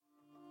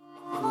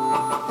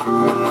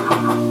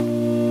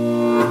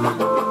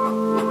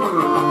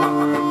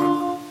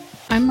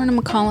Myrna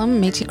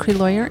McCollum, Métis Cree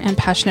lawyer and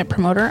passionate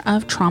promoter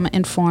of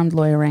trauma-informed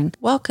lawyering.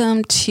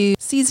 Welcome to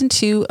Season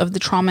 2 of the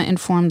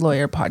Trauma-Informed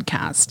Lawyer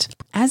podcast.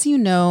 As you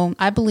know,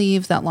 I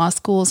believe that law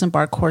schools and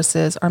bar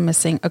courses are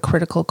missing a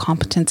critical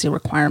competency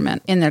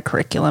requirement in their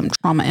curriculum,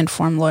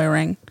 trauma-informed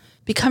lawyering.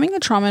 Becoming a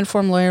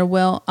trauma-informed lawyer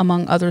will,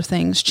 among other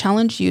things,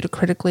 challenge you to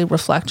critically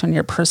reflect on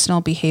your personal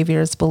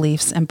behaviors,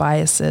 beliefs, and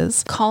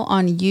biases, call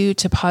on you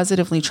to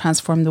positively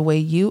transform the way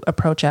you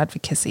approach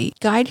advocacy,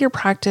 guide your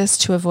practice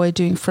to avoid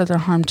doing further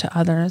harm to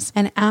others,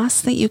 and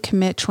ask that you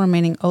commit to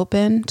remaining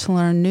open to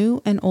learn new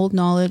and old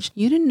knowledge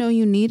you didn't know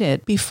you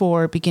needed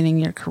before beginning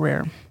your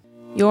career.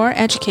 Your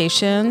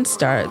education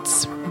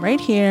starts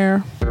right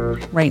here,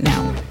 right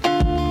now.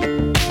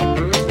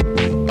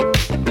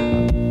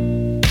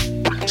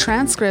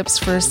 Transcripts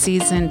for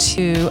Season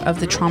 2 of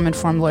the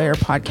Trauma-Informed Lawyer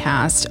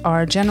podcast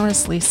are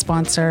generously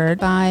sponsored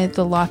by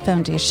the Law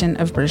Foundation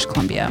of British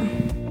Columbia.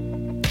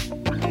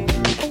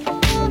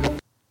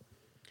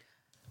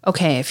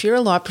 Okay, if you're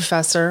a law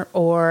professor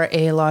or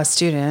a law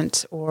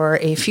student or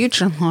a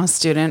future law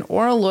student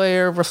or a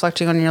lawyer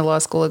reflecting on your law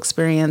school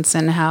experience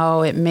and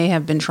how it may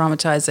have been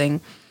traumatizing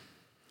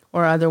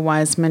or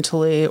otherwise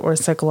mentally or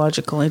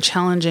psychologically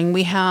challenging,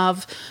 we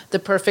have the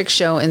perfect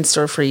show in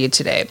store for you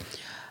today.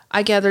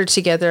 I gathered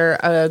together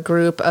a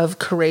group of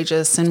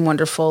courageous and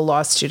wonderful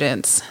law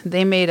students.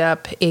 They made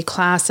up a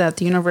class at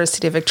the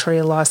University of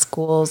Victoria Law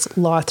School's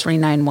Law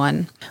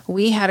 391.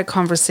 We had a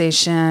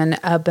conversation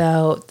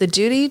about the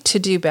duty to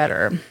do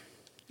better.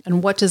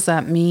 And what does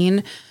that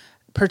mean,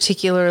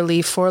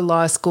 particularly for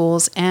law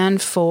schools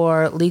and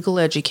for legal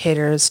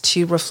educators,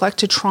 to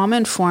reflect a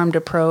trauma-informed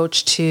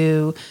approach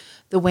to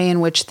the way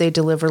in which they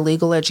deliver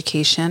legal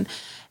education,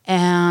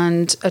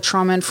 and a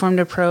trauma-informed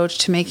approach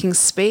to making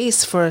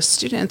space for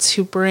students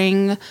who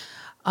bring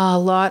a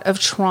lot of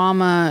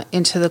trauma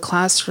into the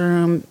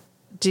classroom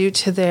due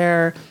to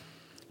their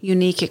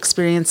unique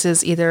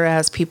experiences, either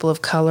as people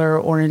of color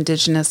or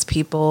Indigenous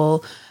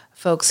people,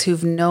 folks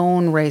who've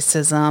known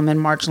racism and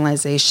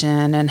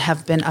marginalization and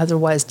have been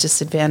otherwise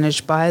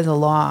disadvantaged by the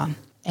law.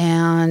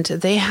 And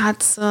they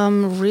had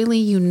some really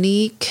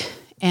unique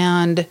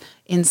and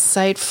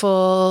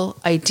insightful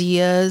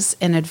ideas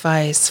and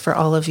advice for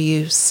all of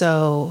you.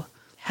 So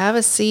have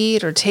a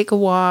seat or take a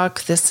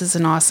walk. This is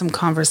an awesome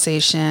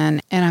conversation,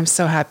 and I'm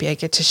so happy I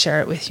get to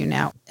share it with you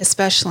now,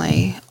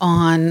 especially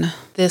on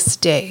this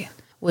day,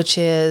 which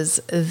is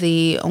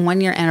the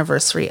 1-year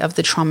anniversary of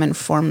the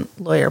Trauma-Informed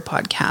Lawyer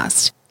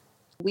podcast.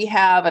 We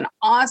have an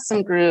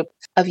awesome group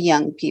of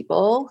young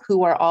people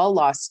who are all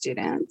law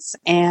students,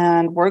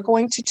 and we're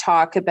going to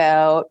talk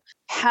about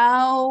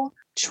how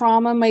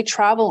trauma might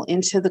travel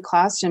into the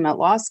classroom at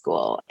law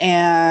school,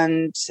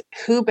 and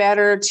who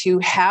better to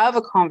have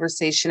a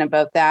conversation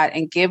about that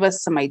and give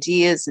us some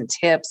ideas and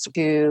tips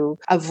to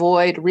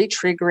avoid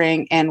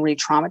re-triggering and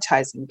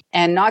re-traumatizing.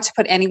 And not to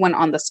put anyone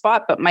on the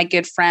spot, but my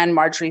good friend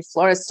Marjorie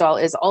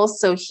Florestal is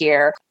also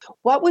here.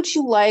 What would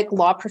you like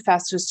law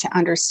professors to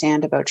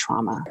understand about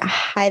trauma?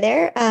 Hi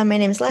there. My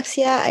name is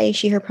Alexia. I use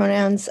she, her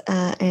pronouns,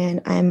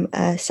 and I'm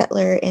a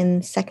settler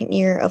in second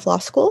year of law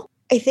school.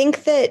 I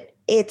think that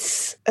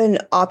it's an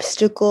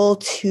obstacle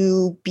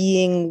to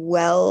being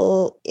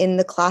well in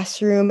the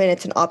classroom, and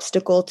it's an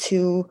obstacle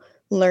to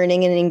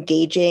learning and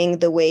engaging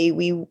the way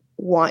we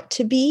want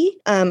to be.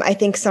 I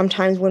think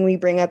sometimes when we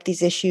bring up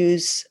these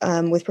issues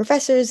with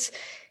professors,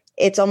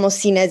 it's almost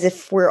seen as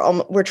if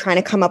we're trying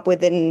to come up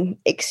with an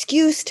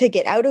excuse to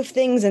get out of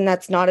things, and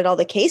that's not at all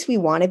the case. We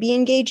want to be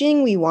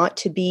engaging. We want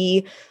to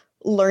be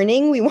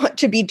learning. We want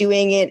to be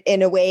doing it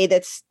in a way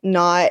that's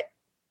not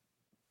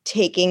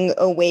taking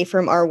away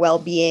from our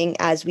well-being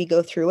as we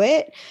go through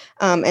it.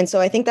 And so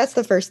I think that's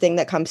the first thing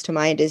that comes to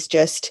mind is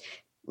just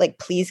like,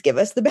 please give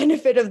us the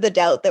benefit of the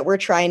doubt that we're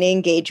trying to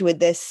engage with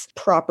this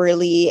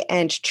properly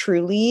and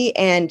truly,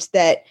 and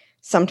that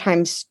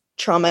sometimes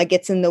trauma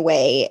gets in the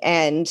way.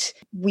 And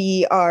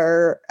we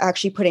are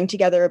actually putting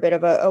together a bit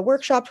of a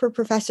workshop for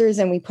professors,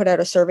 and we put out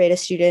a survey to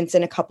students,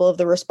 and a couple of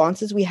the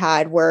responses we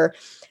had were,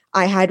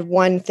 I had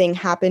one thing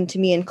happen to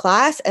me in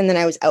class and then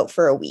I was out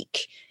for a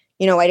week.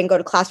 You know, I didn't go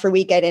to class for a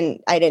week. I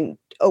didn't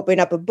open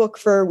up a book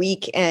for a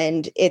week,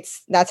 and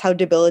that's how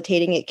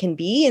debilitating it can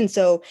be. And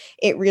so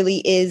it really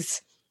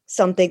is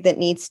something that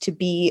needs to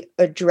be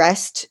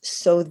addressed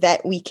so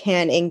that we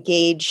can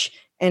engage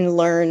and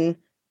learn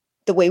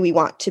the way we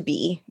want to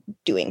be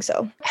doing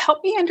so.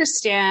 Help me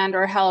understand,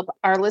 or help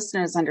our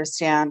listeners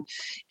understand,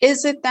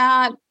 is it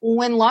that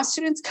when law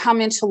students come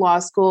into law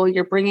school,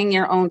 you're bringing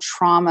your own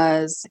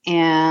traumas,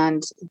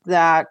 and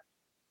that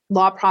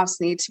law profs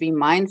need to be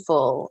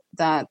mindful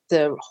that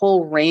the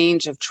whole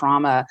range of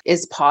trauma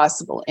is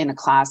possible in a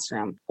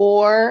classroom?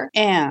 Or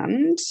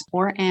is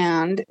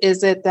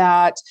it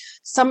that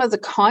some of the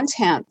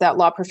content that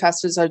law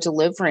professors are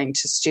delivering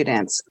to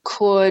students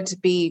could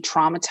be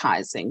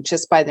traumatizing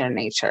just by their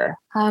nature?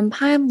 Hi,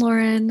 I'm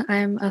Lauren.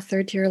 I'm a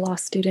third-year law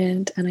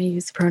student, and I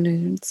use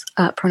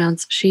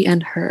pronouns she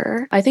and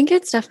her. I think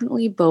it's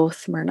definitely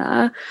both,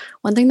 Myrna.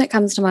 One thing that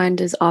comes to mind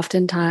is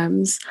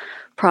oftentimes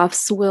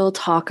profs will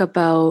talk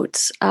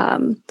about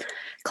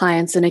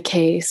clients in a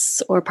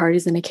case or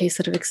parties in a case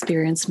that have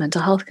experienced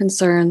mental health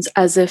concerns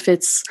as if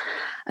it's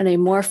an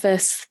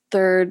amorphous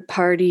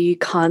third-party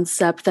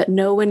concept that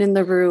no one in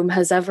the room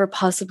has ever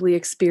possibly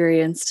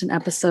experienced an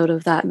episode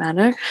of that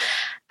manner.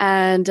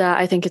 And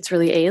I think it's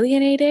really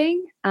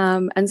alienating.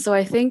 And so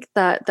I think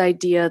that the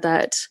idea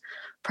that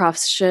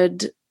profs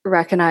should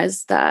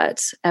recognize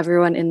that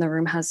everyone in the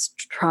room has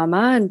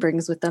trauma and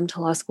brings with them to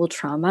law school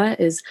trauma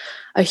is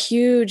a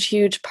huge,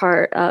 huge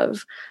part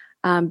of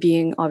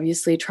being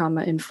obviously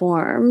trauma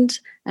informed.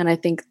 And I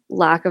think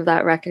lack of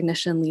that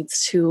recognition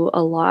leads to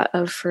a lot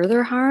of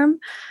further harm.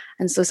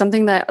 And so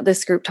something that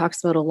this group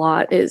talks about a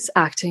lot is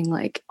acting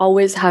like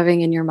always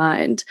having in your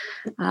mind,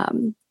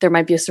 there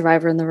might be a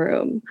survivor in the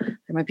room.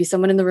 There might be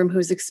someone in the room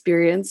who's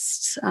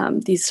experienced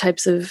these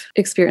types of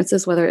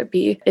experiences, whether it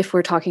be if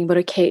we're talking about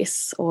a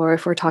case or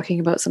if we're talking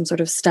about some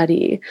sort of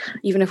study,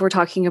 even if we're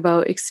talking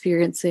about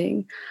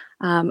experiencing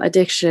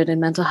addiction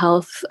and mental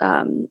health,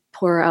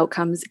 poor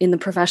outcomes in the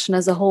profession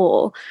as a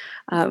whole.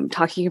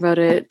 Talking about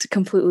it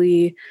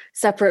completely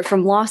separate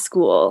from law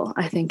school,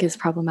 I think is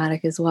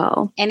problematic as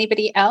well.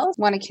 Anybody else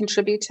want to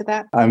contribute to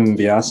that? I'm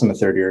Vyas. I'm a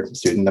third-year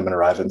student. I'm an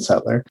arriving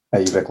settler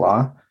at UVic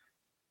Law.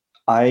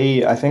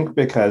 I think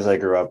because I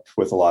grew up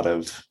with a lot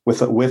of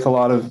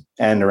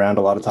and around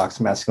a lot of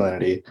toxic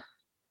masculinity,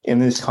 in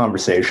this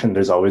conversation,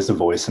 there's always the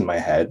voice in my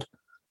head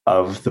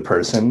of the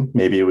person,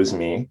 maybe it was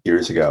me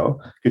years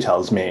ago, who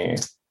tells me,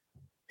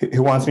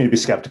 who wants me to be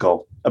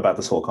skeptical about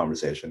this whole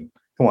conversation,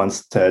 who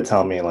wants to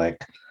tell me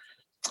like,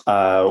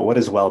 what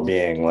is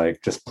well-being?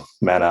 Like, just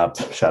man up,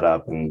 shut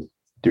up, and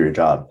do your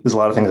job. There's a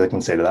lot of things I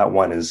can say to that.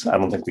 One is I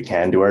don't think we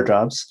can do our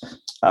jobs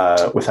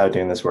without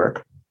doing this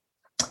work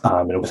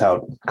and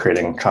without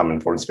creating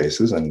trauma-informed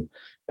spaces and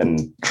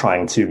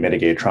trying to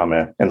mitigate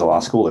trauma in the law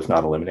school, if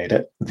not eliminate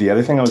it. The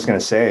other thing I was going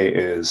to say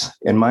is,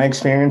 in my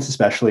experience,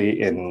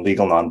 especially in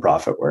legal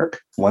nonprofit work,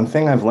 one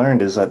thing I've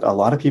learned is that a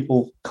lot of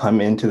people come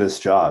into this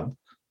job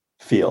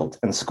field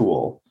and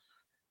school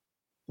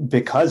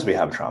because we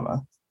have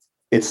trauma.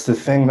 It's the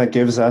thing that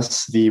gives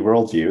us the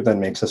worldview that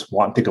makes us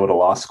want to go to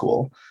law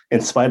school,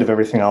 in spite of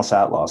everything else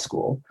at law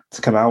school,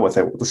 to come out with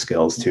it with the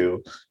skills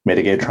to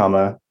mitigate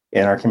trauma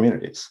in our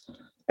communities.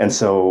 And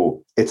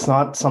so it's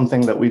not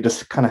something that we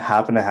just kind of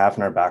happen to have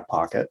in our back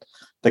pocket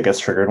that gets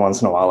triggered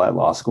once in a while at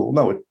law school.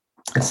 No,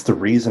 it's the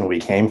reason we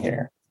came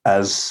here.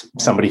 As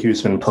somebody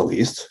who's been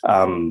policed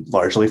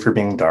largely for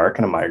being dark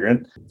and a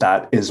migrant,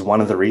 that is one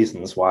of the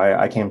reasons why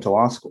I came to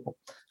law school.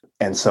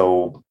 And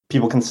so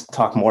people can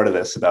talk more to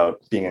this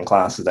about being in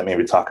classes that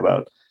maybe talk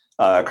about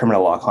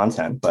criminal law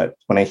content. But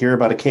when I hear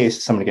about a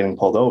case, somebody getting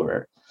pulled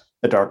over,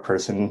 a dark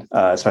person,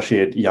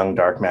 especially a young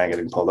dark man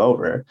getting pulled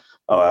over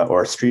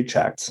or street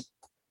checked,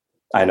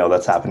 I know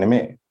that's happened to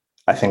me.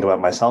 I think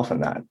about myself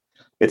in that.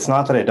 It's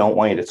not that I don't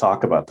want you to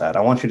talk about that.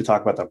 I want you to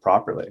talk about that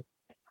properly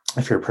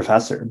if you're a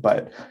professor.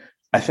 But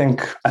I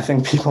think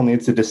people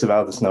need to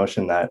disavow this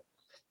notion that,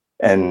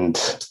 and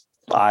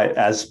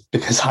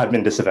because I've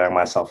been disavowing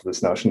myself of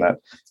this notion that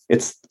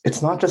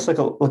it's not just like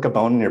a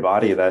bone in your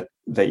body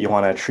that you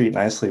want to treat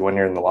nicely when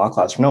you're in the law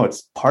classroom. No,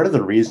 it's part of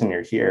the reason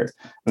you're here.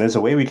 And there's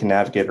a way we can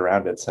navigate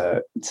around it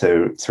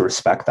to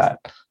respect that.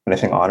 And I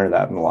think honor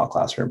that in the law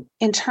classroom.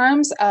 In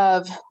terms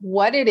of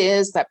what it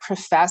is that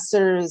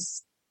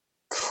professors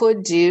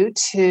could do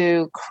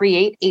to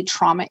create a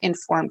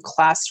trauma-informed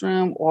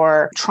classroom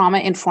or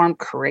trauma-informed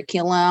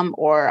curriculum,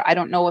 or I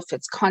don't know if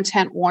it's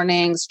content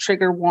warnings,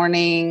 trigger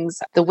warnings,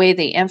 the way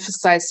they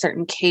emphasize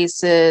certain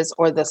cases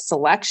or the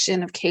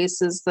selection of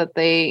cases that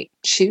they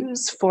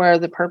choose for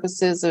the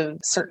purposes of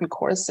certain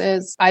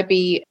courses. I'd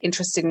be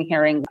interested in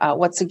hearing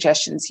what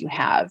suggestions you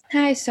have.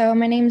 Hi, so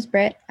my name's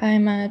Britt.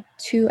 I'm a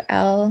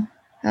 2L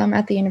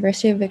at the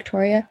University of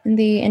Victoria in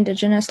the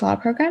Indigenous Law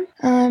program.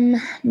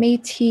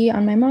 Métis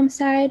on my mom's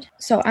side.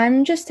 So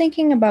I'm just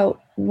thinking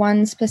about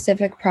one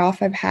specific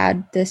prof I've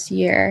had this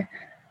year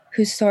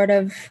who's sort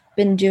of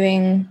been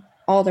doing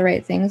all the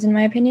right things, in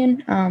my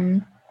opinion.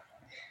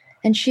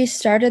 And she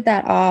started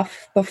that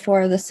off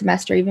before the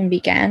semester even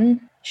began.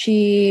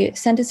 She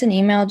sent us an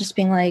email just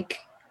being like,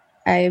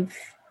 I've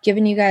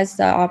given you guys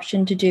the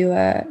option to do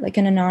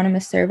an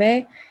anonymous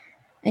survey,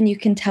 and you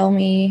can tell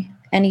me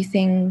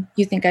anything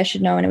you think I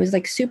should know. And it was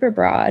like super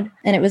broad.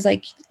 And it was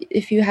like,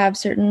 if you have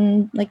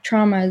certain like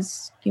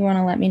traumas you want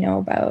to let me know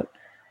about.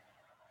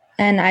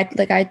 And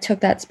I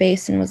took that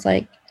space and was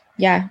like,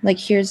 yeah, like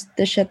here's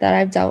the shit that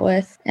I've dealt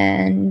with.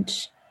 And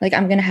like,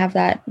 I'm going to have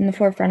that in the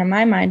forefront of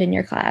my mind in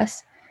your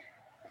class.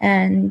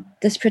 And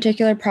this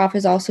particular prof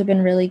has also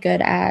been really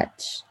good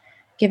at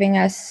giving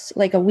us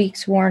like a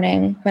week's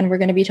warning when we're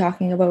going to be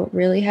talking about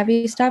really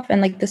heavy stuff.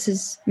 And like, this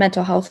is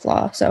mental health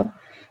law. So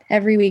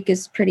every week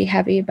is pretty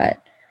heavy, but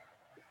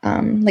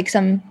like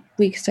some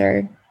weeks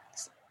are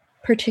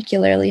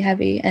particularly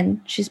heavy, and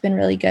she's been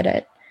really good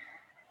at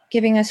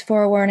giving us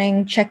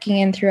forewarning, checking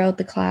in throughout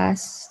the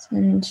class.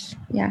 And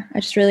yeah, I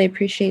just really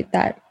appreciate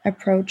that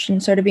approach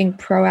and sort of being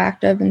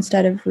proactive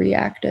instead of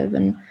reactive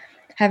and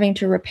having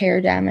to repair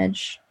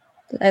damage.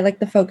 I like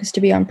the focus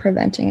to be on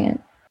preventing it.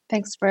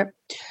 Thanks, Britt.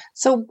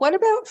 So what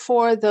about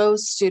for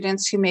those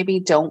students who maybe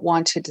don't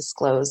want to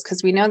disclose?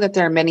 Because we know that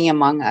there are many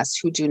among us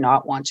who do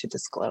not want to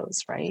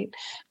disclose, right?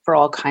 For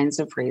all kinds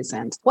of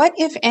reasons. What,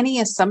 if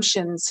any,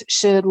 assumptions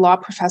should law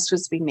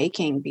professors be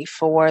making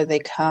before they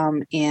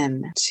come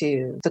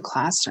into the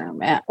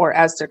classroom or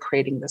as they're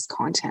creating this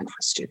content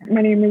for students?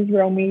 My name is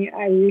Romy.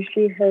 I use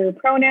she, her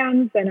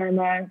pronouns, and I'm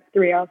a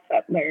 3L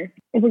settler.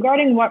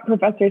 Regarding what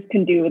professors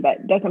can do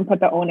that doesn't put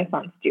the onus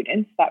on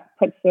students, that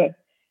puts the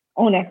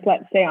onus,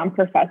 let's say, on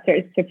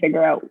professors to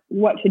figure out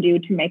what to do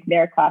to make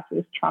their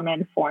classes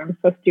trauma-informed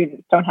so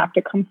students don't have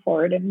to come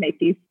forward and make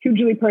these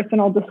hugely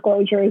personal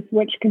disclosures,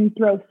 which can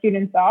throw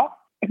students off.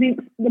 I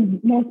think the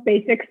most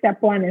basic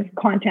step one is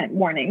content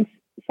warnings.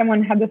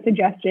 Someone had the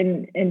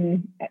suggestion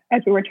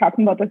as we were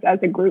talking about this as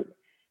a group,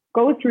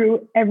 go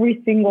through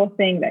every single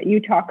thing that you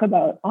talk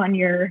about on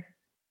your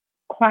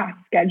class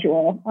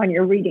schedule, on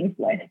your readings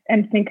list,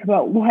 and think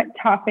about what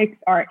topics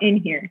are in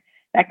here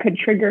that could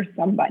trigger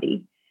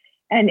somebody.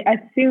 And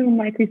assume,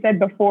 like we said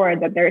before,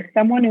 that there's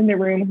someone in the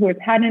room who has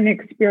had an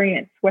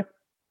experience with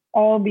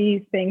all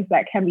these things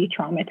that can be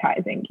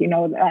traumatizing. You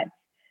know, that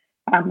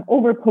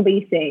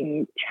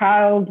over-policing,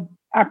 child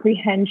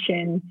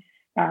apprehension,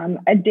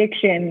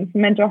 addictions,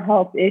 mental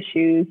health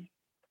issues,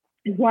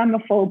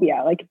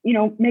 Islamophobia. Like, you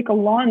know, make a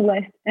long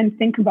list and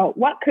think about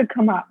what could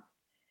come up.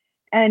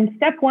 And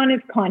step one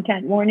is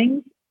content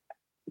warnings.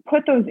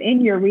 Put those in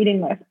your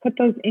reading list, put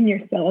those in your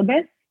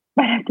syllabus.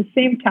 But at the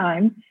same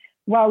time,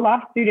 while law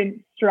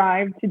students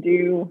strive to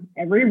do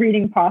every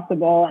reading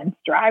possible and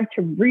strive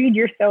to read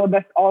your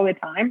syllabus all the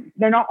time,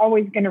 they're not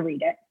always going to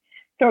read it.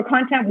 So a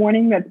content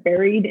warning that's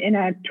buried in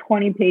a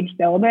 20-page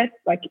syllabus,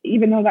 like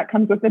even though that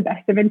comes with the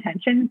best of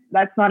intentions,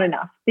 that's not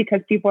enough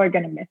because people are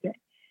going to miss it.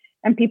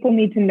 And people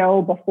need to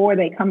know before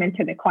they come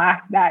into the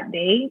class that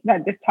day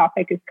that this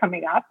topic is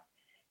coming up,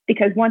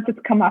 because once it's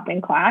come up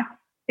in class,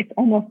 it's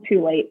almost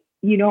too late.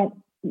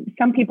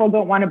 Some people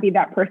don't want to be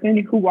that person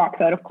who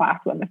walks out of class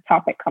when this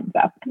topic comes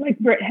up. Like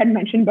Britt had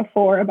mentioned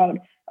before, about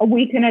a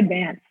week in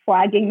advance,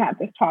 flagging that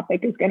this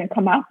topic is going to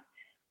come up,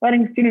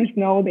 letting students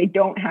know they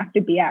don't have to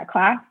be at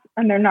class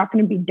and they're not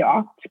going to be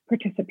docked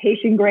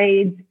participation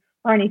grades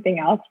or anything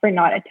else for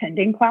not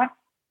attending class.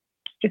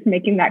 Just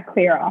making that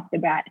clear off the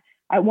bat.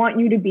 I want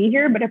you to be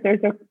here, but if there's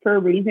for a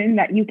reason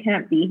that you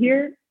can't be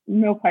here,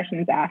 no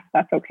questions asked.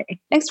 That's okay.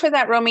 Thanks for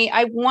that, Romy.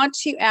 I want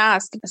to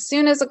ask, as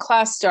soon as a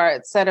class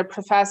starts, that a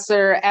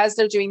professor, as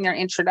they're doing their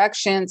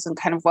introductions and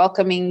kind of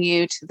welcoming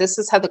you to this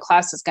is how the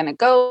class is going to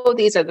go,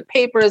 these are the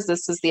papers,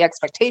 this is the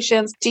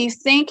expectations. Do you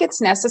think it's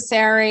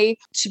necessary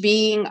to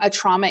being a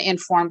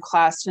trauma-informed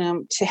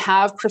classroom to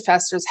have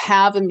professors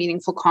have a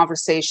meaningful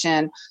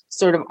conversation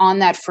sort of on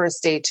that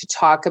first day to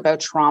talk about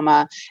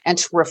trauma and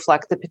to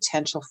reflect the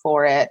potential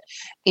for it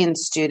in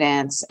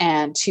students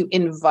and to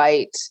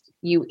invite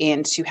you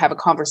in to have a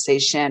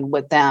conversation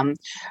with them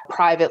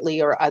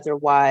privately or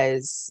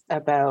otherwise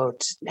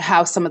about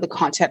how some of the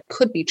content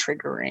could be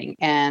triggering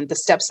and the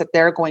steps that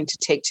they're going to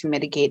take to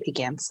mitigate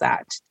against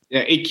that?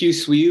 Yeah, AQ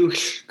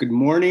Swiu. Good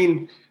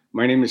morning.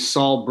 My name is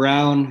Saul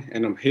Brown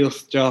and I'm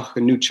Hiltja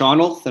New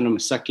Channel and I'm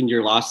a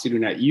second-year law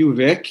student at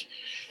UVic.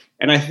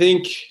 And I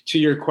think to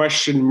your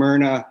question,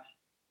 Myrna,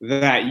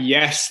 that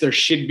yes, there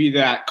should be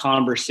that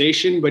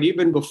conversation, but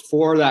even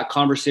before that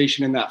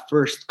conversation in that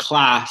first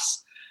class,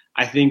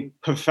 I think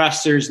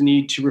professors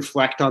need to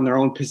reflect on their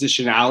own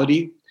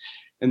positionality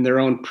and their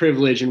own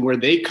privilege and where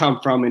they come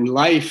from in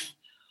life.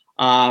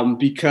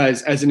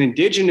 Because as an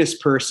Indigenous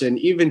person,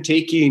 even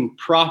taking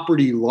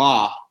property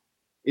law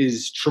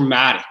is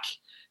traumatic.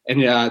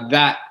 And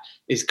that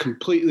is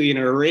completely an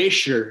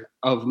erasure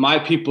of my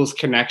people's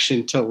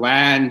connection to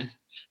land,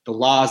 the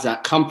laws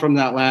that come from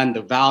that land,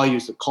 the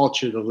values, the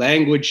culture, the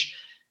language.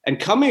 And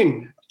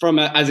coming from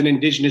as an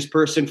Indigenous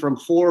person from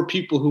 4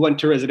 people who went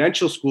to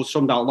residential schools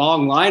from that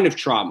long line of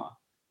trauma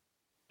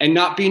and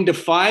not being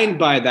defined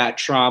by that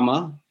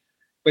trauma,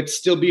 but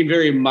still being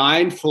very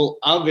mindful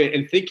of it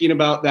and thinking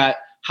about that,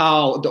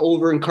 how the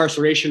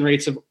over-incarceration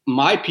rates of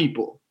my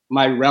people,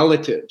 my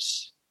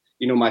relatives,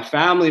 my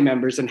family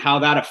members, and how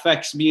that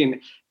affects me in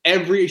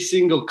every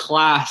single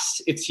class.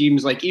 It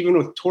seems like even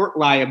with tort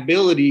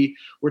liability,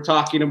 we're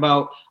talking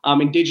about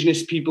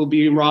Indigenous people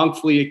being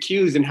wrongfully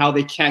accused and how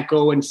they can't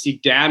go and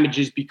seek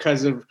damages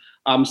because of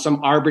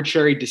some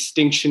arbitrary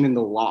distinction in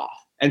the law.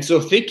 And so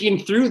thinking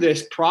through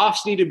this,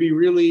 profs need to be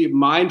really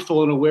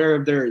mindful and aware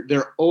of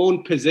their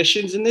own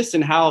positions in this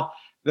and how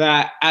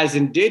that as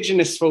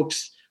Indigenous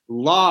folks,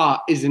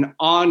 law is an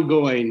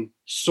ongoing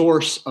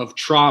source of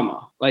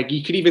trauma. Like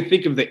you could even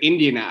think of the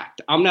Indian Act.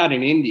 I'm not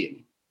an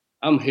Indian.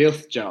 I'm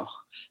Hiltja.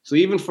 So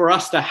even for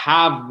us to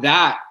have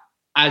that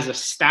as a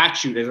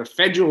statute, as a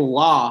federal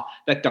law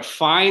that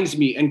defines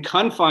me and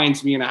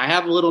confines me, and I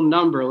have a little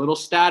number, a little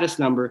status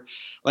number,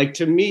 like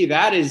to me,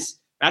 that's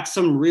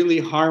some really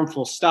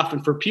harmful stuff.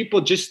 And for people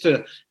just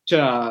to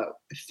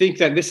think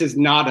that this is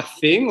not a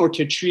thing or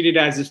to treat it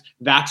as if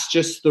that's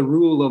just the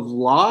rule of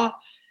law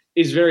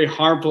is very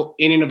harmful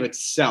in and of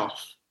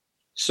itself.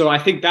 So I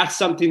think that's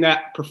something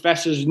that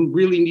professors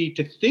really need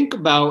to think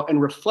about and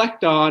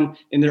reflect on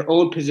in their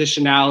own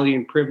positionality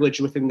and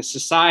privilege within the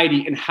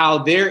society, and how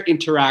their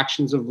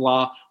interactions of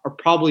law are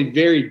probably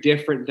very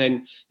different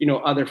than,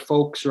 other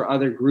folks or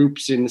other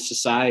groups in the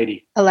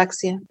society.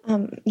 Alexia.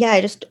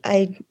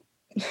 I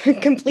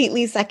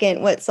completely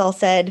second what Saul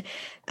said.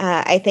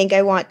 I think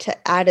I want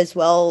to add as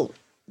well,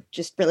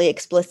 just really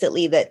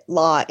explicitly, that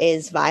law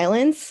is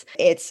violence.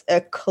 It's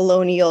a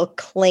colonial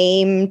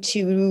claim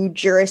to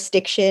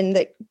jurisdiction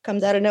that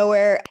comes out of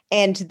nowhere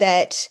and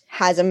that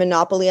has a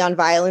monopoly on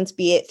violence,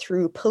 be it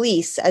through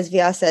police, as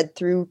Via said,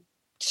 through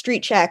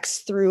street checks,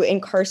 through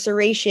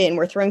incarceration.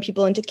 We're throwing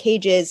people into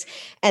cages,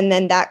 and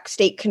then that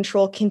state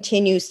control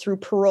continues through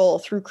parole,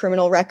 through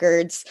criminal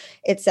records,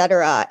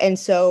 etc. And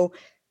so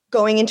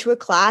going into a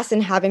class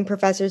and having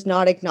professors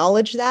not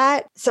acknowledge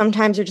that,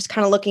 sometimes they're just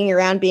kind of looking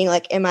around being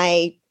like, am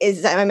I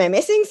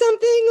missing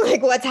something?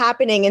 Like, what's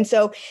happening? And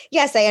so,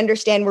 yes, I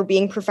understand we're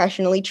being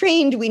professionally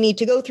trained. We need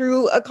to go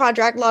through a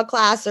contract law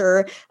class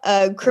or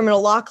a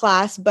criminal law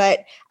class.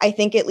 But I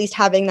think at least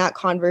having that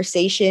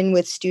conversation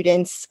with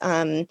students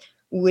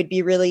would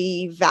be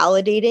really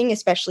validating,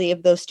 especially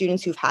of those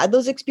students who've had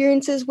those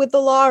experiences with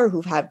the law or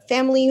who've had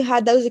family who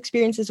had those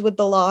experiences with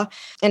the law.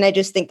 And I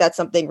just think that's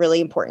something really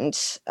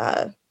important,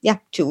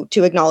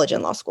 to acknowledge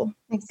in law school.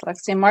 Thanks,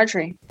 Alexia.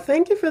 Marjorie.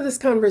 Thank you for this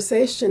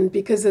conversation,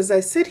 because as I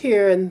sit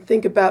here and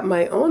think about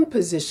my own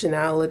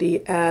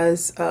positionality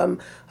as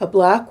a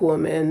Black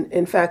woman,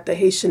 in fact, a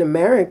Haitian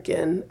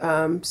American,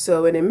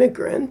 so an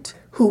immigrant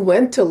who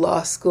went to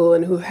law school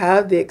and who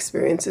have the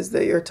experiences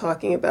that you're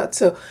talking about.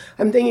 So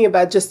I'm thinking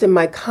about just in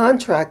my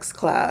contracts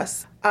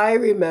class, I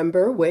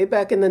remember way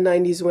back in the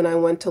 90s when I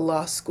went to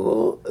law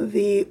school,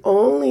 the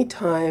only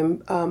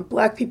time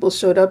Black people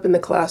showed up in the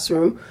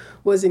classroom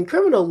was in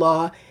criminal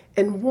law,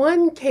 and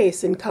one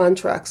case in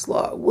contracts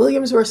law,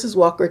 Williams versus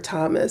Walker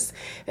Thomas.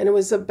 And it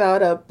was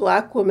about a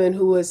Black woman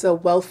who was a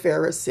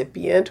welfare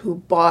recipient who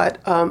bought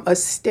a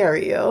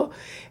stereo.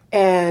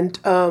 And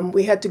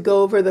we had to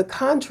go over the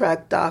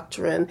contract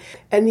doctrine.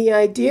 And the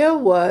idea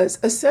was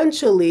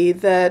essentially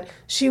that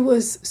she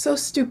was so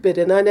stupid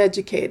and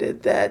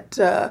uneducated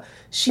that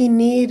she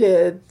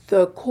needed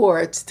the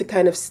courts to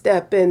kind of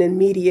step in and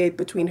mediate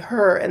between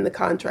her and the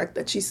contract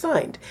that she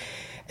signed.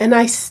 And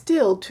I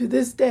still, to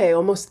this day,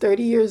 almost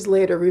 30 years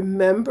later,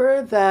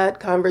 remember that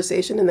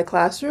conversation in the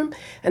classroom.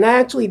 And I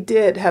actually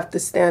did have to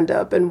stand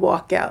up and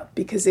walk out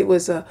because it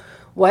was a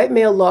white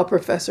male law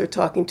professor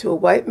talking to a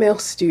white male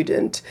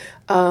student.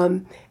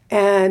 And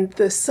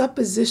the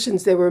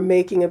suppositions they were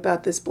making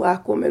about this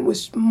Black woman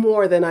was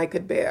more than I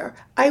could bear.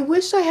 I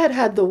wish I had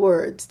had the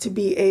words to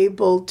be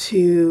able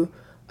to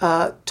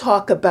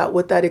talk about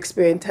what that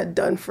experience had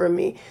done for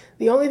me.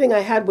 The only thing I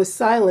had was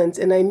silence,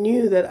 and I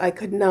knew that I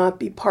could not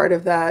be part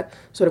of that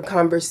sort of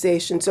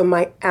conversation. So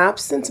my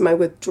absence, my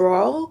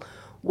withdrawal,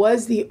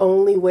 was the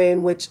only way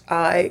in which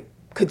I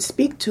could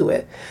speak to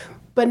it.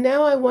 But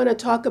now I want to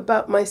talk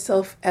about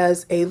myself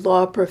as a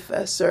law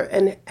professor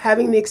and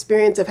having the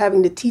experience of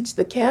having to teach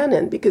the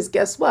canon, because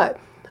guess what?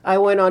 I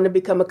went on to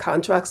become a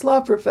contracts law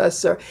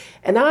professor,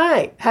 and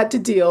I had to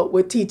deal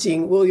with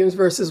teaching Williams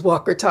versus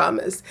Walker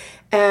Thomas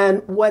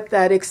and what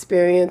that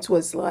experience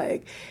was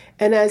like.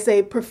 And as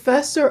a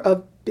professor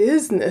of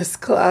business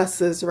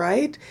classes,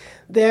 right,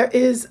 there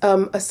is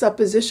a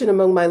supposition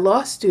among my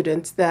law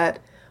students that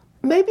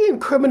maybe in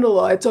criminal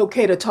law, it's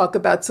okay to talk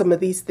about some of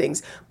these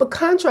things, but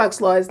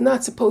contracts law is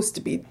not supposed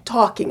to be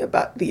talking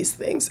about these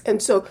things.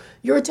 And so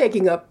you're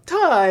taking up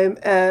time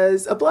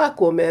as a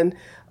Black woman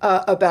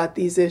about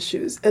these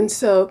issues. And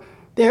so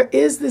there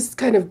is this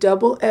kind of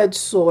double-edged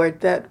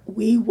sword that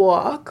we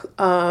walk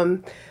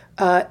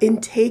in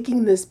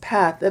taking this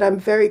path that I'm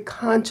very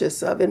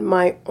conscious of in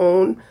my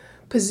own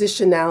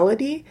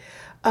positionality.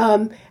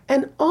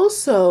 And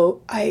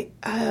also,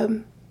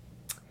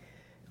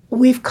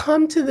 we've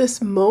come to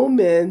this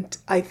moment,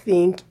 I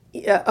think,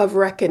 of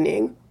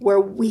reckoning where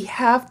we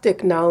have to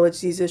acknowledge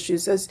these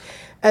issues,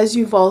 as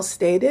you've all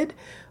stated,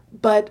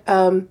 but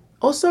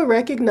also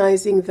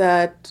recognizing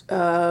that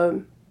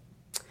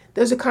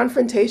there's a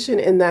confrontation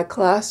in that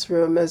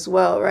classroom as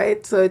well,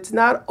 right? So it's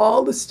not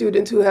all the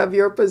students who have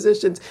your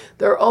positions.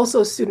 There are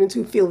also students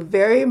who feel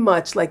very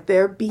much like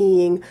they're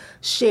being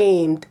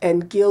shamed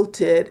and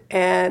guilted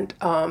and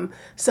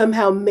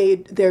somehow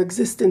made their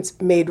existence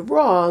made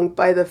wrong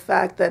by the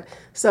fact that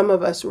some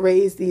of us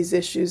raise these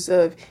issues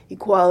of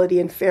equality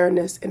and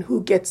fairness and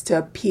who gets to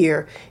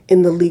appear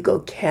in the legal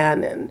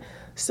canon.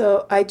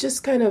 So I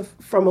just kind of,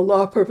 from a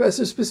law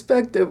professor's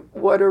perspective,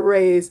 want to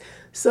raise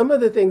some of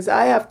the things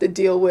I have to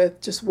deal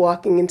with just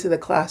walking into the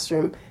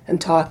classroom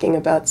and talking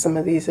about some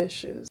of these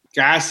issues.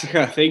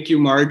 Jessica, thank you,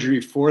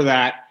 Marjorie, for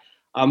that.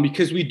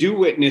 Because we do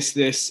witness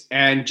this.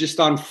 And just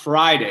on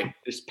Friday,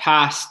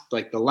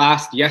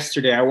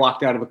 yesterday, I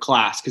walked out of a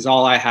class because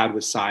all I had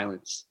was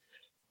silence.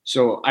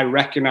 So I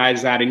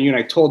recognize that in you. And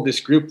I told this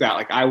group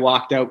that I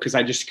walked out because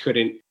I just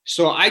couldn't.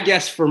 So I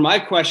guess for my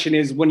question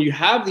is, when you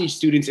have these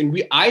students,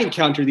 and I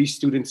encounter these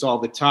students all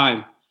the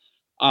time,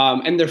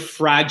 and they're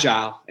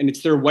fragile, and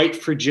it's their white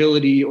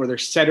fragility or their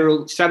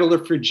settler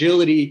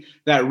fragility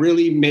that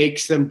really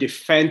makes them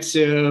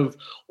defensive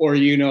or,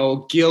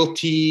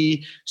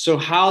 guilty. So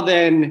how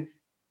then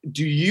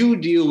do you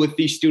deal with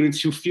these students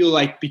who feel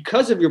like,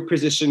 because of your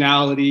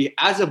positionality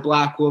as a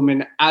Black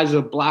woman, as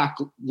a Black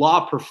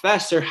law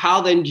professor, how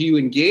then do you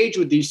engage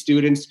with these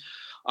students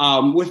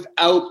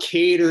without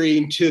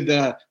catering to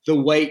the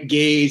white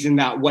gaze and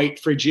that white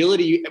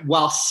fragility,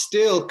 while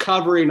still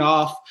covering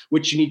off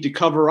what you need to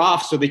cover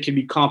off so they can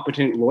be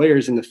competent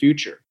lawyers in the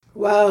future?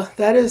 Wow,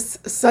 that is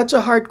such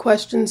a hard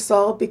question,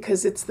 Saul,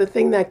 because it's the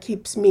thing that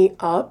keeps me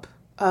up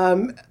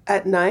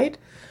at night.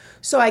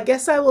 So I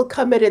guess I will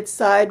come at it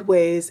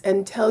sideways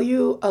and tell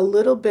you a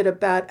little bit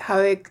about how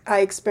I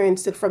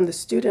experienced it from the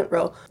student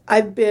role.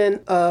 I've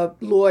been a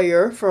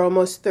lawyer for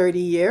almost 30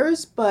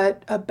 years,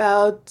 but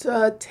about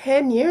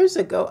 10 years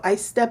ago, I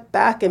stepped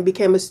back and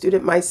became a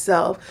student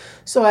myself.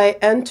 So I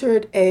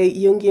entered a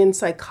Jungian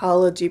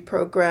psychology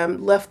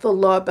program, left the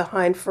law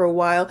behind for a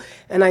while,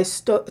 and I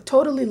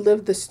totally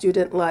lived the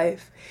student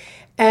life.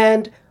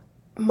 And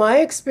my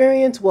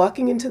experience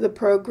walking into the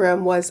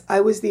program was I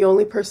was the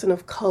only person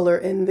of color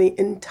in the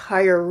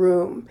entire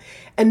room,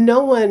 and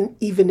no one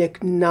even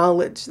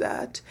acknowledged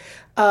that.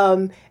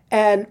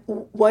 And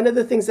one of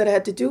the things that I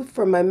had to do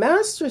for my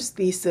master's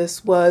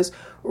thesis was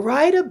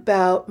write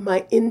about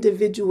my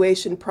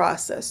individuation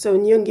process. So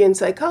in Jungian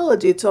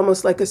psychology, it's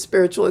almost like a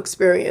spiritual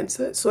experience,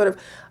 that sort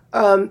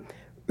of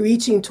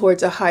reaching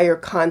towards a higher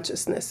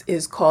consciousness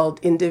is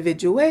called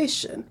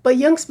individuation. But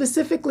Jung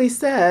specifically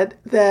said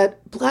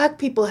that Black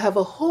people have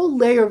a whole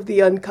layer of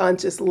the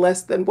unconscious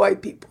less than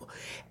white people.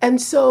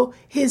 And so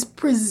his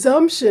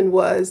presumption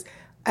was,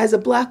 as a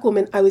Black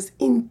woman, I was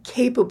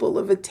incapable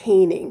of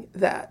attaining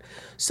that.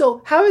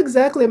 So how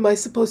exactly am I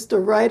supposed to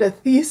write a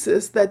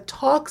thesis that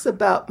talks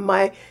about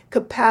my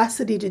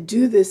capacity to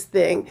do this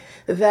thing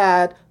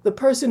that the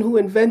person who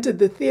invented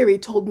the theory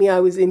told me I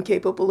was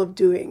incapable of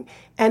doing?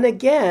 And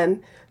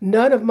again,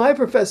 none of my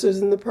professors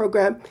in the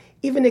program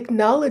even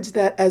acknowledged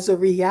that as a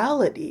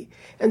reality.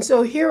 And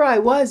so here I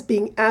was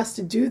being asked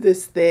to do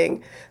this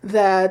thing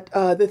that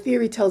the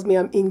theory tells me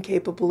I'm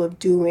incapable of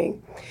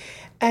doing.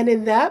 And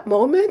in that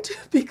moment,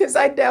 because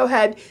I now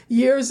had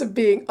years of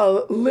being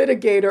a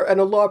litigator and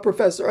a law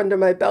professor under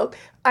my belt,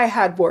 I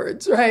had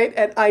words, right?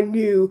 And I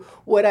knew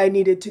what I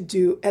needed to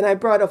do. And I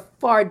brought a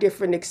far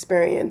different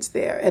experience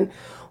there. And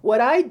what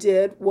I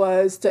did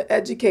was to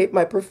educate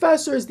my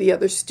professors, the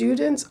other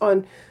students,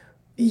 on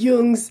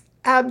Jung's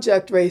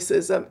abject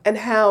racism and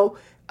how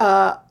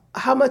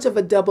much of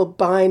a double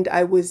bind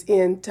I was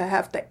in to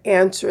have to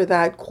answer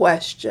that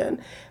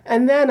question.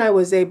 And then I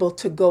was able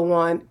to go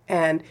on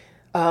and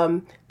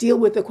deal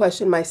with the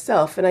question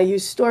myself. And I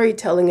used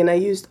storytelling, and I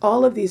used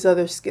all of these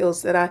other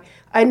skills that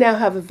I now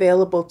have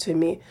available to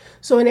me.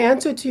 So in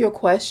answer to your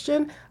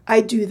question,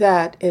 I do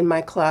that in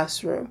my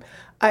classroom.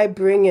 I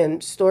bring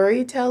in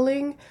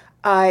storytelling.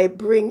 I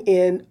bring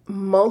in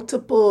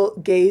multiple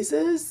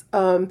gazes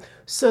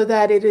so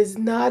that it is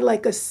not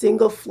like a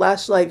single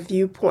flashlight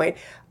viewpoint.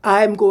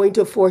 I'm going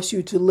to force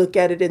you to look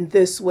at it in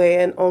this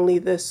way and only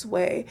this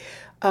way.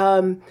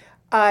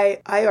 I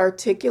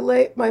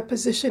articulate my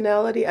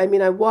positionality. I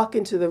mean, I walk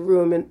into the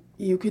room and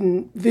you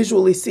can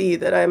visually see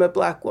that I'm a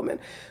Black woman,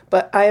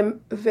 but I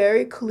am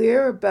very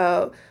clear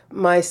about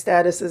my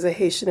status as a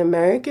Haitian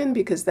American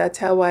because that's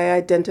how I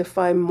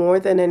identify more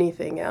than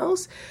anything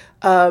else.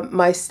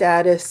 My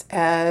status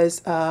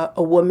as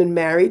a woman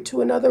married to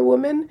another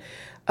woman,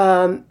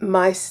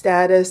 my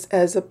status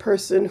as a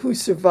person who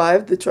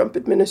survived the Trump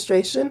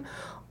administration,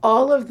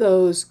 all of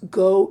those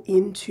go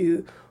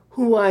into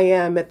who I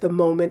am at the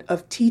moment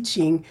of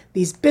teaching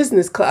these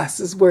business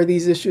classes where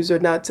these issues are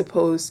not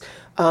supposed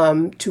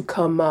to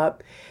come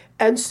up.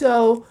 And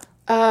so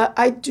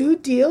I do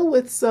deal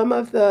with some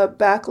of the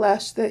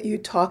backlash that you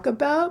talk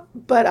about,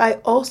 but I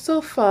also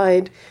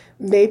find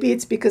maybe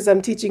it's because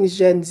I'm teaching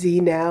Gen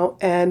Z now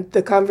and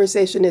the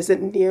conversation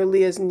isn't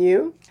nearly as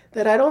new,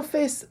 that I don't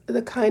face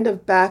the kind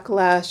of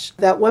backlash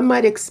that one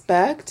might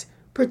expect,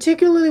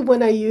 particularly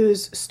when I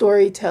use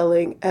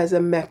storytelling as a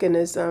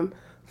mechanism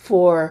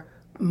for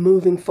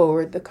moving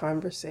forward the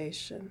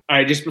conversation. All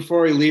right, just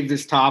before we leave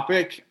this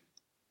topic,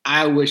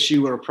 I wish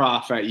you were a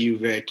prof at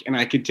UVic and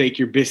I could take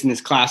your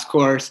business class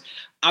course.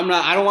 I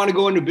don't want to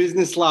go into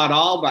business law at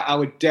all, but I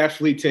would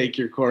definitely take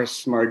your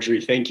course,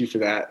 Marjorie. Thank you for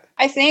that.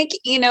 I think,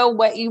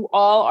 what you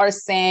all are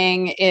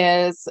saying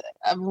is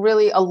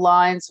really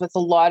aligns with a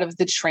lot of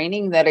the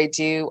training that I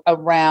do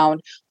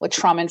around what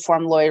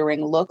trauma-informed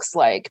lawyering looks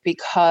like.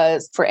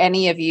 Because for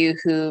any of you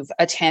who've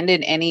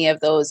attended any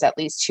of those at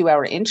least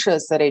 2-hour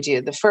intros that I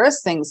do, the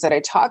first things that I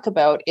talk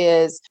about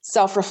is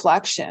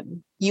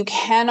self-reflection. You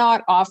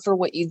cannot offer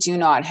what you do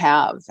not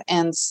have.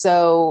 And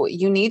so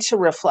you need to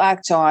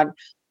reflect on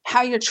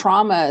how your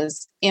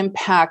traumas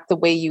impact the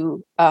way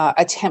you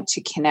attempt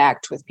to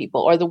connect with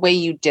people or the way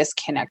you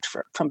disconnect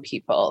from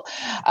people.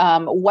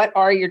 What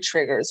are your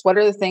triggers? What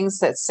are the things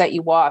that set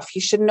you off?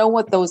 You should know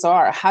what those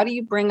are. How do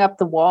you bring up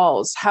the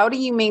walls? How do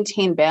you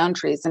maintain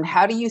boundaries? And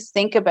how do you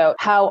think about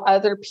how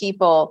other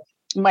people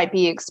might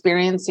be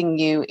experiencing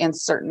you in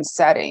certain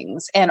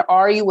settings? And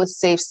are you a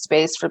safe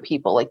space for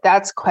people? Like,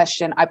 that's a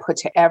question I put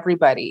to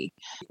everybody.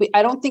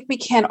 I don't think we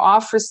can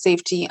offer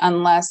safety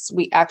unless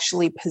we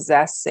actually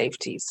possess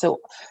safety. So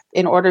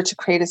in order to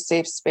create a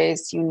safe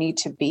space, you need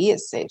to be a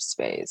safe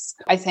space.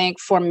 I think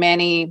for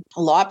many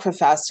law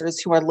professors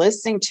who are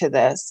listening to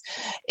this,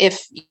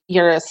 if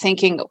you're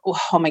thinking,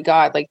 oh my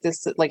God, like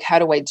this, like, how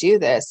do I do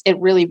this? It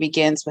really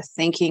begins with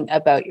thinking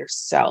about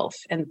yourself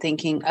and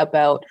thinking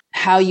about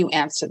how you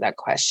answer that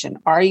question.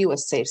 Are you a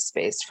safe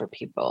space for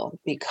people?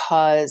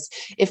 Because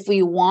if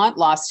we want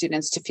law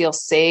students to feel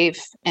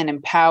safe and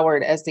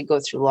empowered as they go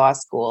through law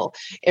school,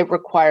 it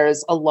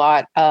requires a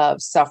lot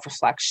of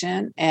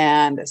self-reflection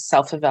and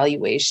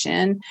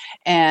self-evaluation.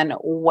 And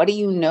what do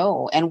you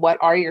know? And what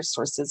are your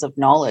sources of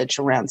knowledge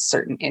around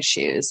certain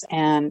issues?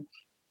 And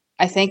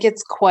I think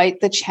it's quite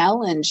the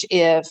challenge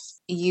if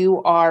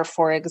you are,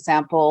 for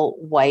example,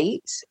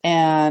 white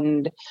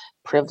and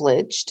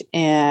privileged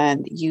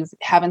and you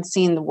haven't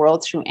seen the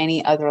world through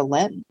any other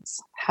lens.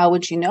 How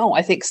would you know?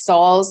 I think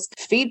Saul's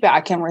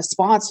feedback and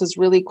response was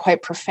really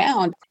quite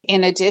profound.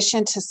 In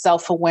addition to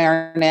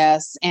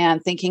self-awareness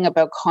and thinking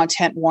about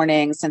content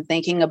warnings and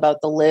thinking about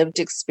the lived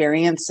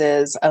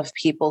experiences of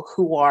people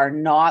who are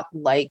not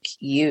like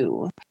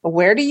you,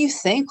 where do you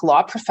think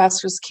law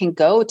professors can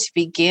go to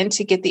begin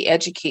to get the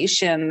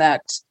education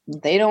that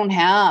they don't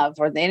have,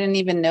 or they didn't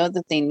even know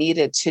that they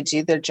needed, to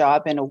do their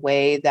job in a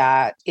way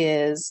that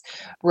is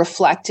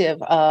reflective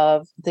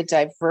of the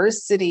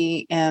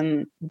diversity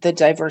and the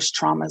diverse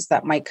traumas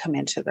that might come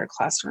into their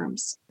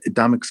classrooms? Good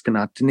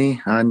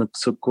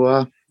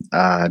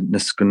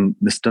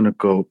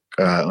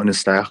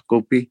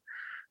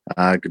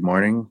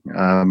morning,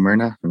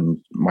 Myrna and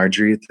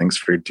Marjorie. Thanks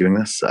for doing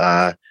this.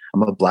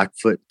 I'm a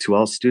Blackfoot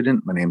 2L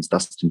student. My name's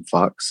Dustin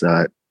Fox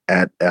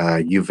at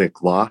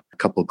UVic Law. A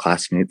couple of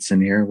classmates in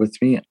here with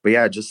me. But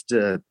yeah, just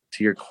to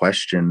your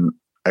question,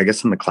 I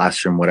guess in the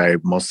classroom, what I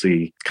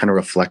mostly kind of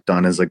reflect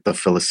on is like the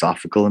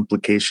philosophical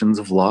implications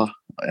of law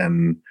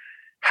and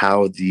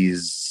how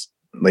these,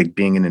 like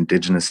being an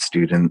Indigenous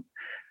student,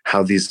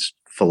 how these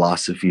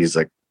philosophies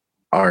like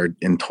are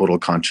in total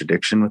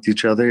contradiction with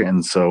each other.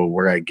 And so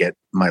where I get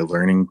my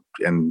learning,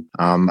 and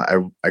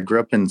I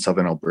grew up in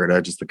Southern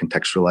Alberta, just to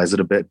contextualize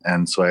it a bit.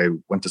 And so I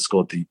went to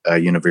school at the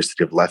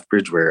University of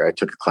Lethbridge, where I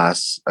took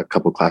a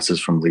couple classes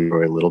from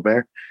Leroy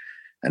Littlebear,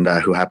 and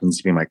who happens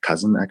to be my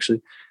cousin,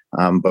 actually.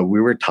 But we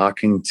were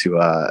talking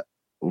to,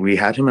 we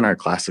had him in our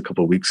class a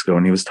couple of weeks ago,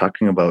 and he was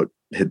talking about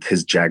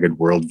his jagged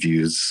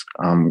worldviews,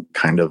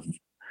 kind of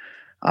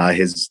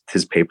his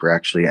paper,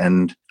 actually.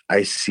 And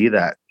I see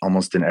that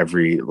almost in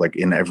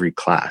every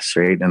class,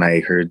 right? And I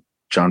heard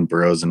John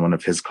Burroughs in one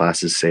of his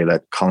classes say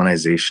that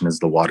colonization is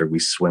the water we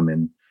swim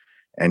in,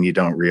 and you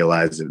don't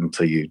realize it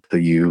until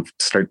you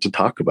start to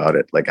talk about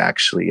it, like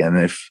actually. And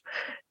if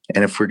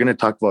we're going to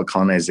talk about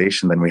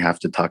colonization, then we have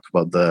to talk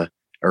about the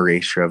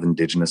erasure of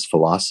Indigenous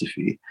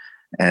philosophy.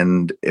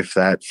 And if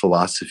that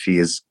philosophy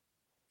is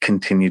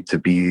continuing to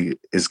be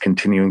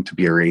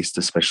erased,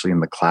 especially in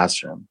the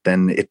classroom,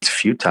 then it's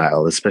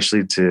futile,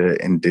 especially to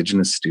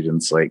Indigenous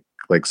students like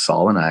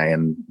Saul and I,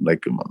 and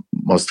like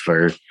most of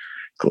our,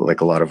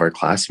 like a lot of our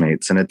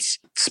classmates. And it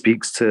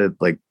speaks to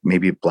like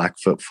maybe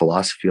Blackfoot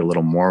philosophy a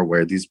little more,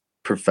 where these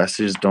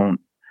professors don't,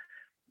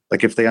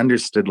 like, if they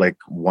understood like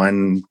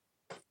one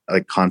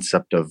like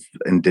concept of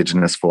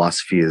Indigenous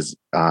philosophy is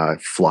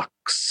flux.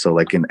 So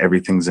like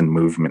everything's in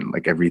movement,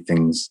 like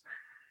everything's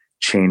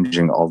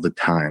changing all the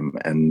time.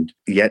 And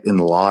yet in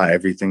law,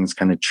 everything's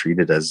kind of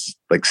treated as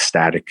like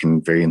static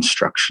and very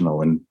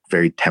instructional and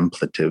very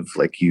templative.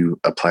 Like you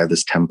apply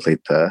this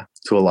template to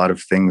a lot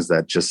of things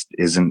that just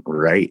isn't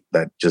right,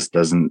 that just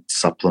doesn't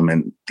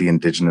supplement the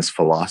Indigenous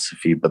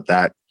philosophy. But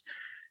that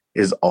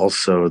is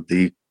also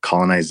the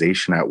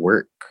colonization at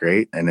work,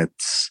 right? And I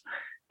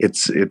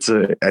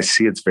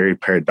see it's very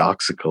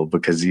paradoxical,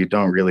 because you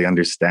don't really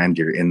understand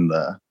you're in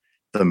the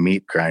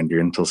meat grinder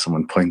until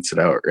someone points it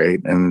out, right?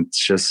 And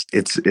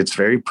it's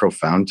very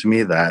profound to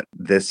me that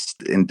this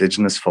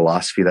Indigenous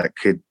philosophy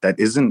that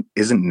isn't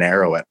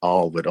narrow at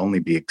all would only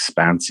be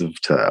expansive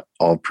to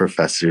all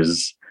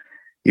professors.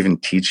 Even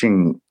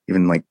teaching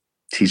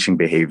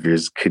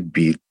behaviors could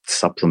be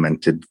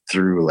supplemented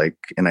through like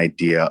an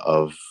idea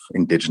of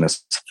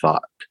Indigenous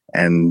thought.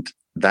 And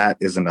that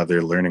is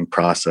another learning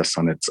process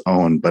on its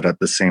own. But at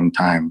the same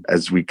time,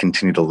 as we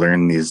continue to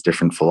learn these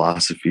different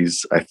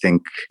philosophies, I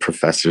think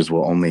professors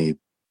will only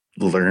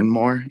learn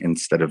more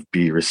instead of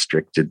be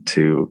restricted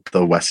to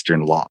the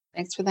Western law.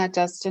 Thanks for that,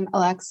 Dustin.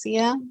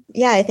 Alexia?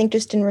 Yeah, I think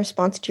just in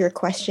response to your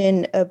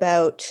question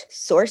about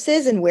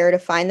sources and where to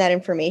find that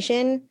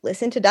information,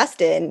 listen to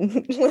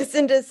Dustin,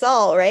 listen to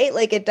Saul, right?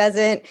 Like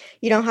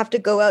you don't have to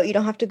go out, you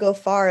don't have to go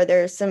far.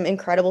 There's some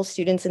incredible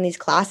students in these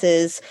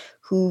classes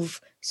who've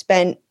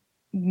spent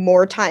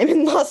more time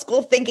in law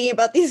school thinking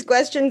about these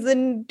questions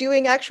than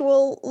doing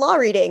actual law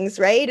readings,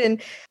 right? And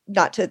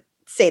not to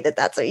say that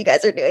that's what you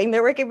guys are doing.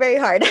 They're working very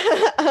hard.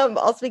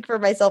 I'll speak for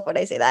myself when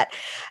I say that,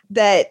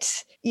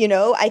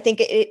 I think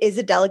it is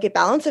a delicate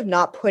balance of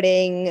not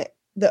putting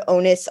the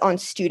onus on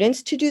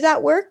students to do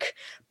that work.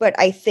 But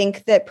I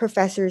think that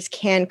professors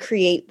can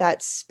create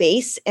that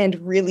space and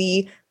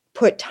really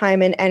put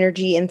time and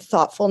energy and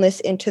thoughtfulness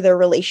into their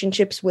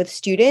relationships with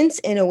students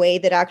in a way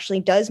that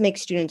actually does make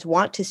students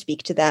want to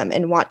speak to them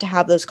and want to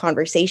have those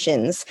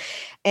conversations.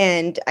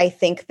 And I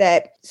think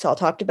that Saul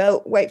talked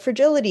about white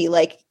fragility,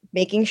 like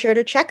making sure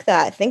to check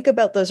that, think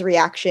about those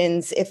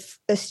reactions. If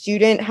a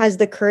student has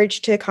the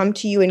courage to come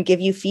to you and give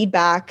you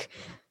feedback,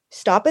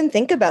 stop and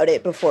think about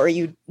it before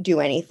you do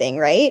anything,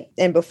 right?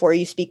 And before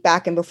you speak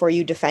back and before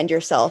you defend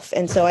yourself.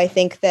 And so I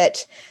think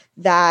that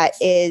that's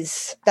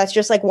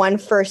just like one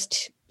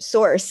first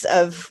source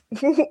of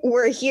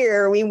we're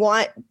here.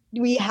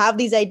 We have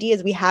these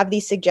ideas. We have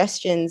these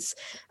suggestions.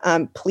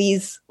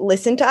 Please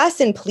listen to us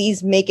and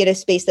please make it a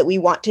space that we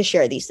want to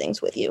share these things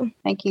with you.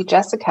 Thank you,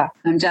 Jessica.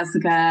 I'm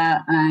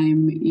Jessica.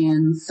 I'm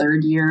in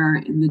third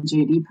year in the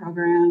JD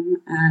program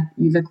at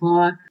UVic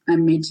Law.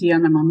 I'm Métis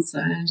on my mom's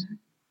side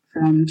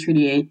from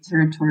Treaty 8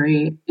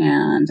 territory,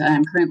 and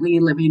I'm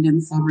currently living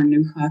in Sovereign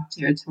Nukok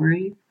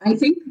territory. I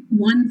think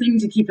one thing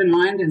to keep in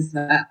mind is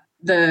that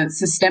the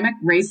systemic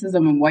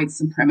racism and white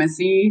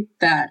supremacy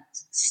that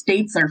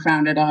states are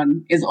founded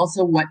on is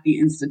also what the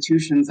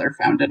institutions are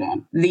founded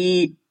on.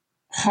 The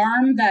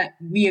harm that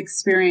we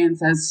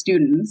experience as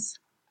students,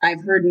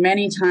 I've heard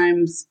many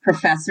times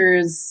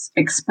professors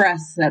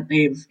express that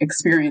they've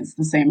experienced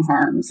the same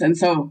harms. And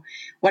so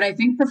what I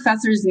think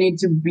professors need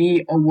to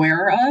be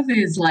aware of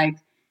is like,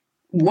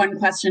 one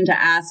question to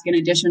ask in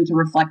addition to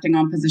reflecting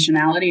on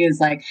positionality is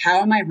like,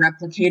 how am I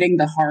replicating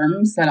the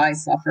harms that I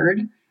suffered?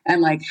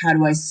 And like, how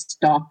do I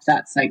stop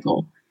that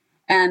cycle?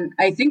 And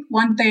I think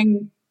one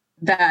thing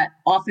that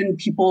often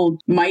people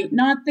might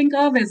not think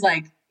of is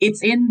like,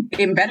 it's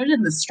embedded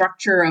in the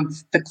structure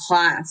of the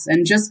class.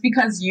 And just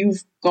because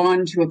you've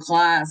gone to a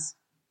class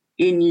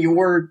in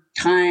your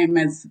time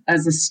as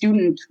a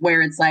student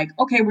where it's like,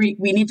 okay, we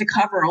need to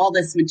cover all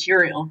this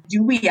material.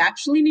 Do we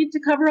actually need to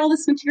cover all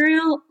this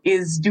material?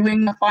 Is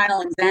doing the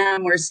final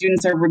exam where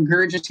students are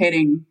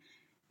regurgitating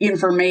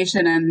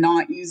information and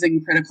not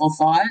using critical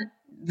thought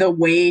the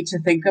way to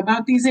think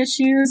about these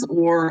issues?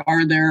 Or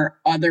are there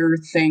other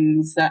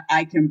things that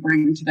I can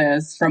bring to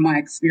this from my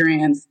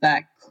experience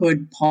that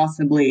could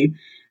possibly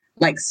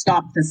like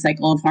stop the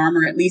cycle of harm,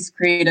 or at least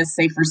create a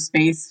safer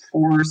space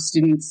for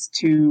students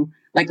to,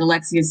 like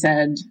Alexia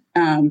said,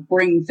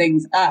 bring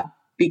things up?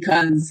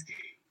 Because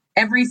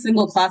every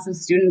single class of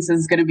students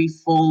is going to be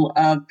full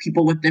of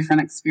people with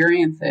different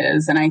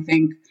experiences. And I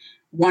think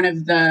one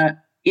of the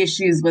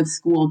issues with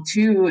school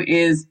too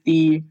is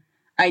the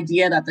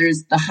idea that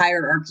there's the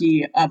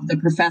hierarchy of the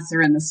professor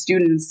and the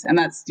students, and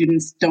that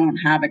students don't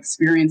have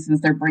experiences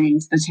they're bringing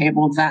to the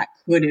table that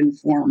could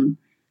inform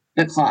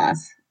the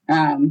class,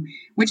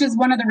 which is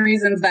one of the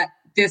reasons that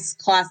this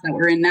class that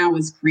we're in now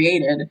was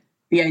created.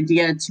 The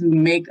idea to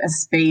make a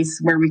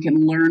space where we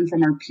can learn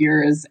from our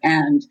peers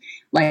and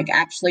like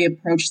actually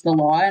approach the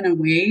law in a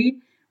way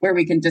where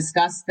we can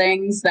discuss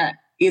things that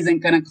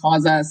isn't going to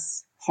cause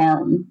us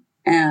harm.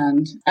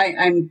 And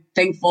I'm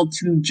thankful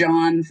to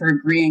John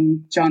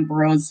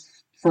Burroughs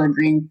for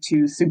agreeing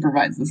to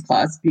supervise this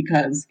class,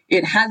 because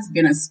it has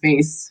been a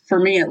space, for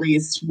me at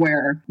least,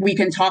 where we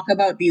can talk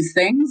about these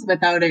things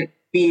without it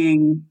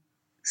being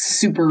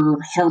super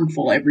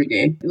harmful every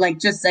day. Like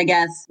just, I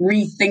guess,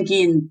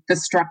 rethinking the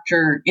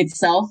structure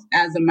itself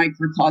as a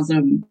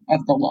microcosm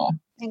of the law.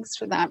 Thanks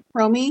for that.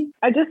 Romy?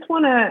 I just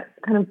want to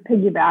kind of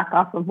piggyback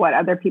off of what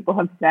other people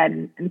have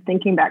said and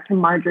thinking back to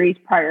Marjorie's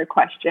prior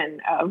question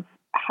of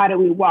how do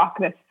we walk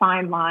this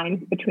fine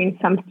line between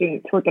some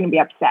students who are going to be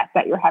upset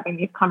that you're having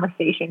these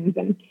conversations.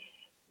 And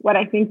what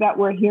I think that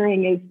we're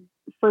hearing is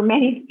for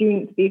many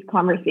students, these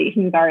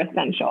conversations are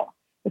essential.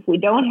 If we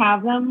don't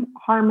have them,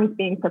 harm is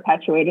being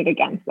perpetuated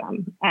against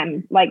them.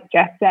 And like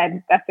Jess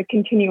said, that's a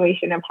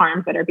continuation of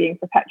harms that are being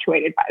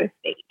perpetuated by the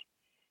state.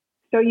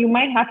 So you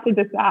might have to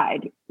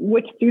decide,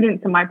 which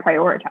students am I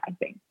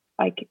prioritizing?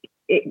 Like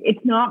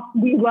it's not,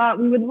 we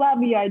would love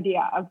the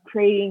idea of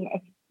creating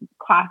a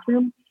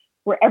classroom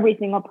where every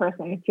single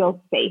person feels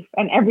safe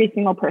and every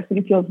single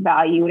person feels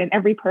valued and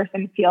every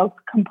person feels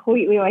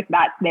completely like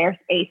that's their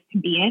space to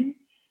be in.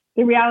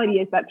 The reality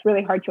is that's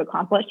really hard to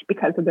accomplish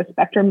because of the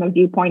spectrum of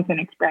viewpoints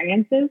and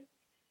experiences.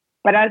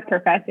 But as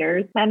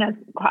professors and as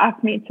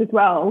classmates as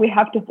well, we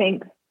have to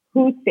think,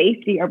 whose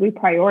safety are we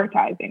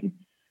prioritizing?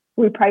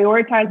 Are we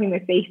prioritizing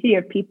the safety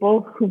of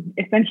people who've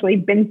essentially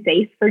been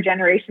safe for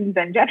generations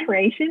and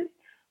generations?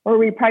 Or are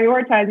we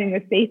prioritizing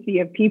the safety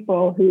of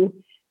people who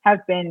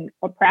have been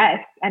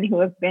oppressed and who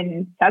have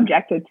been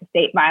subjected to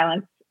state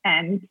violence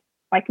and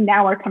like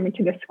now are coming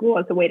to the school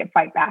as a way to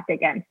fight back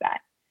against that?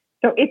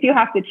 So if you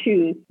have to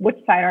choose, which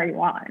side are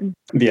you on?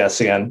 Yes,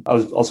 again, I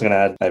was also going to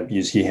add, I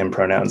use he, him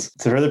pronouns.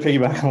 To further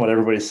piggyback on what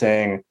everybody's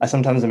saying, I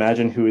sometimes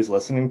imagine who is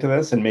listening to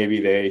this and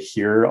maybe they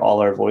hear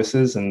all our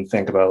voices and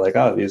think about like,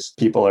 oh, these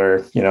people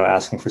are,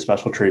 asking for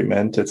special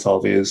treatment. It's all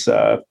these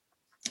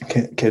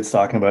kids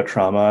talking about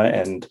trauma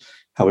and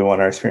how we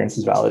want our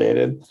experiences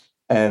validated.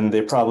 And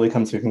they probably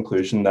come to a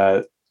conclusion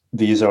that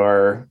these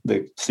are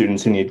the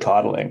students who need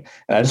coddling.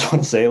 And I just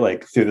want to say,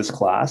 like, through this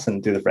class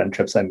and through the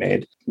friendships I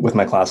made with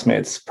my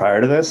classmates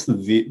prior to this,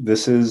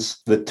 this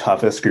is the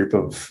toughest group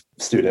of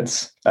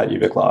students at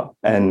UVic Law.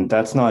 And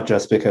that's not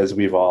just because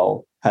we've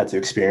all had to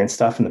experience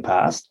stuff in the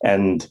past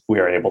and we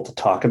are able to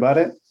talk about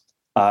it.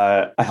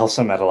 I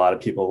also met a lot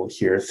of people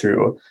here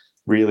through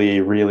really,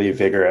 really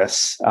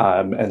vigorous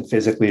and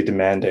physically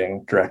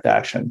demanding direct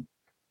action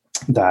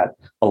that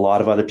a lot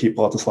of other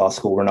people at this law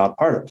school were not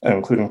part of,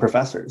 including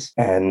professors.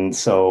 And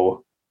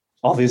so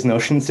all these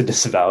notions to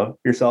disavow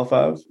yourself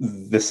of,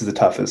 this is the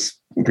toughest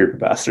group of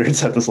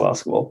bastards at this law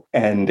school.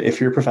 And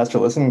if you're a professor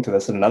listening to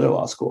this at another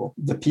law school,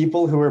 the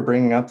people who are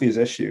bringing up these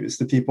issues,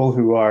 the people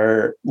who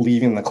are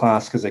leaving the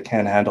class because they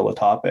can't handle a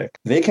topic,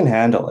 they can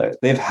handle it.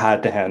 They've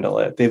had to handle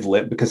it. They've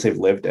lived because they've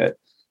lived it.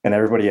 And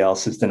everybody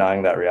else is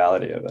denying that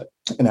reality of it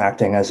and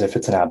acting as if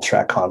it's an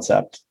abstract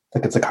concept,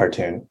 like it's a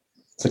cartoon.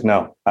 It's like,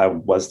 no, I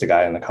was the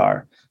guy in the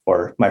car,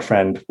 or my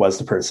friend was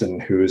the person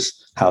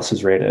whose house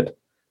was raided,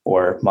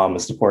 or mom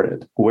was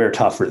deported. We're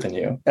tougher than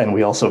you. And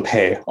we also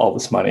pay all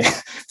this money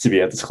to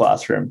be at this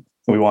classroom.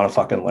 We want to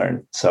fucking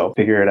learn. So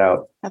figure it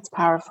out. That's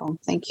powerful.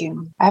 Thank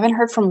you. I haven't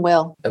heard from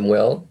Will. I'm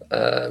Will.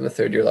 I'm a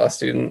third-year law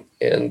student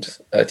and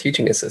a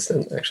teaching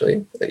assistant,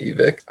 actually, at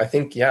UVic. I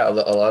think, yeah, a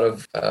lot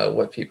of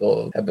what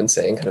people have been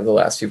saying, kind of the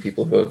last few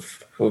people who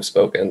have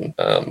spoken,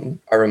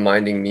 are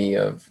reminding me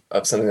of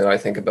something that I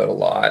think about a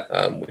lot,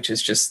 which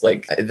is just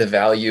like the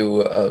value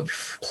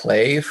of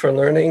play for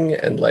learning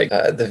and like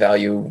the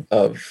value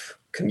of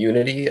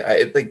community.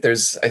 I think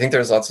there's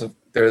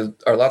there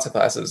are lots of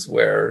classes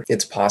where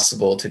it's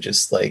possible to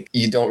just like,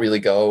 you don't really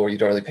go or you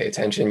don't really pay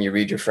attention. You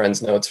read your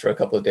friend's notes for a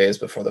couple of days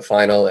before the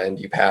final and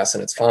you pass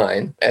and it's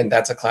fine. And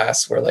that's a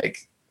class where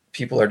like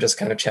people are just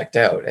kind of checked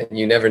out and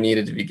you never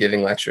needed to be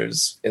giving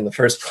lectures in the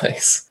first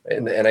place.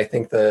 And I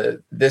think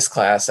this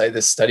class,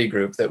 this study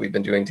group that we've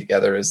been doing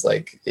together is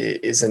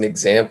an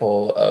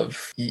example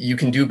of you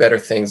can do better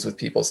things with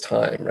people's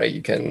time, right?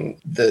 You can,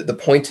 the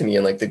point to me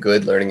and like the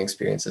good learning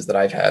experiences that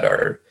I've had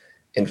are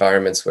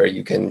environments where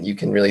you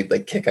can really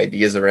like kick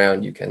ideas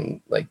around. You can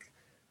like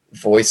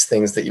voice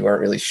things that you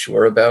aren't really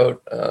sure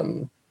about.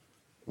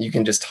 You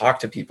can just talk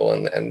to people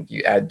and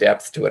you add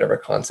depth to whatever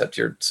concept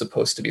you're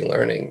supposed to be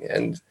learning.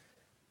 And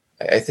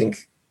I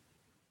think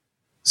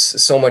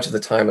so much of the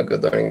time a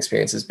good learning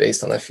experience is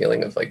based on that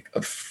feeling of like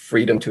of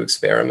freedom to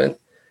experiment.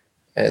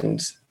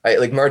 And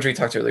like Marjorie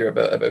talked earlier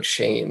about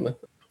shame.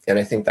 And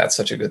I think that's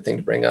such a good thing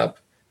to bring up.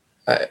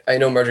 I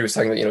know Marjorie was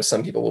talking about,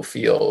 some people will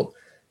feel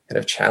kind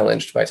of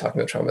challenged by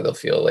talking about trauma. They'll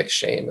feel like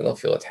shame and they'll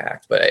feel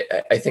attacked. But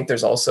I think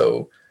there's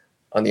also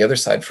on the other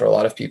side for a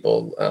lot of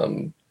people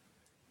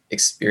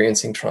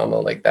experiencing trauma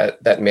like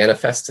that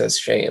manifests as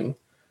shame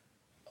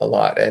a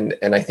lot. And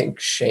I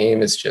think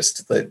shame is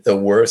just the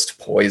worst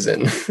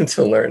poison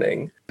to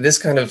learning. This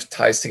kind of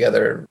ties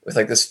together with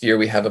like this fear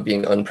we have of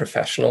being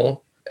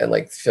unprofessional and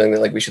like feeling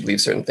that like we should leave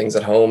certain things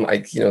at home.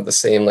 The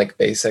same like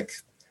basic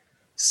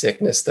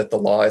sickness that the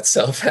law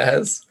itself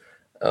has.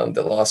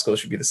 The law school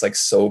should be this like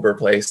sober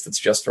place that's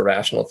just for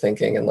rational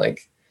thinking. And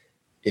like,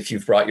 if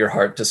you've brought your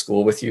heart to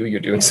school with you, you're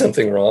doing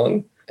something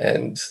wrong.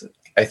 And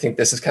I think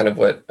this is kind of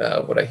what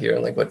I hear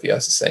and like what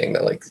Vyas is saying,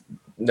 that like,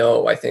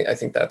 no, I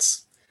think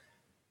that's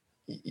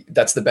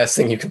the best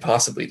thing you can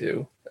possibly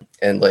do.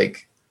 And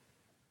like,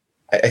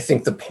 I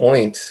think the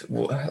point,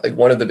 like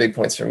one of the big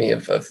points for me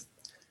of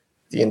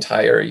the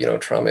entire,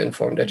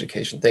 trauma-informed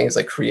education thing is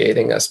like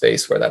creating a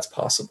space where that's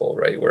possible,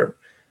 right?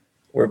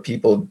 Where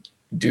people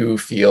do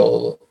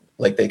feel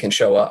like they can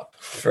show up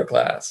for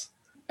class,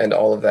 and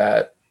all of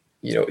that,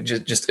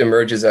 just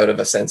emerges out of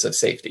a sense of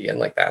safety. And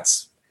like,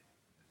 that's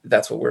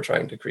what we're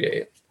trying to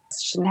create. You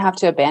shouldn't have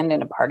to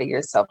abandon a part of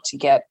yourself to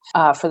get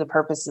for the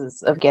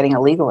purposes of getting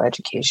a legal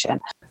education.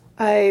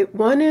 I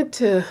wanted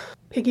to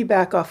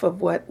piggyback off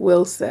of what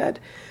Will said,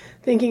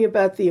 thinking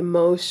about the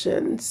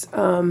emotions.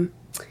 There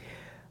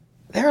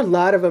are a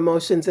lot of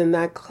emotions in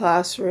that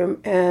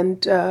classroom.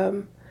 And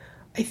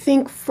I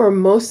think for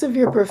most of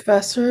your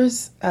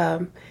professors,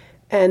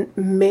 and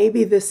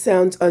maybe this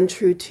sounds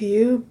untrue to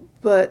you,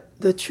 but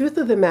the truth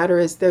of the matter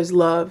is there's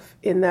love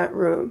in that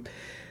room.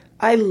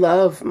 I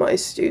love my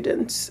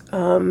students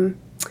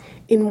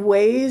in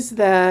ways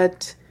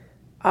that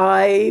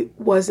I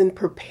wasn't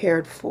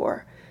prepared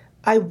for.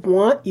 I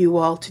want you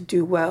all to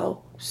do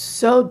well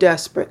so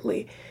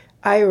desperately.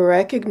 I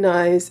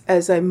recognize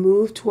as I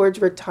move towards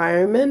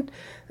retirement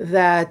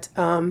that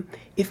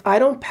if I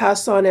don't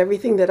pass on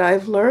everything that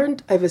I've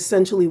learned, I've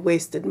essentially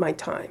wasted my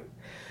time.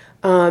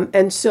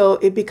 And so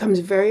it becomes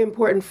very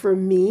important for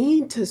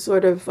me to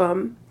sort of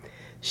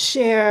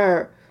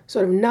share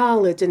sort of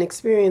knowledge and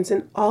experience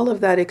and all of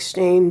that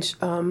exchange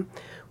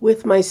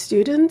with my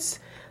students.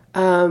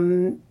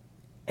 And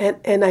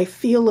I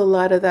feel a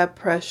lot of that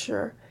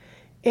pressure.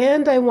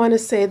 And I want to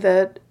say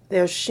that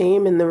there's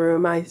shame in the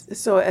room.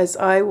 So as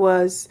I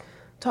was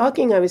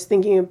talking, I was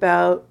thinking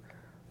about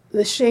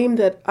the shame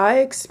that I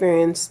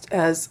experienced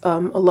as a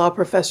law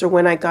professor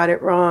when I got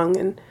it wrong.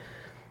 And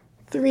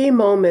 3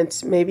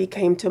 moments maybe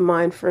came to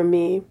mind for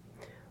me.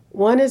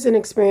 One is an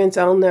experience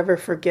I'll never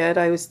forget.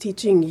 I was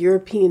teaching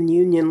European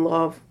Union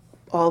law of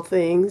all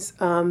things.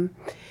 I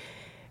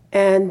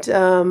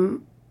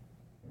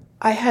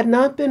had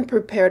not been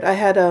prepared. I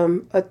had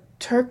a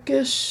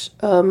Turkish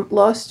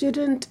law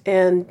student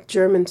and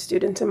German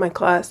student in my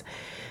class,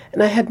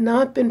 and I had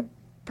not been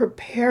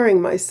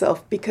preparing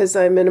myself because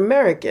I'm an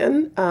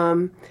American,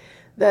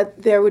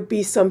 that there would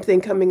be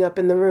something coming up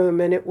in the room,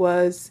 and it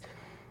was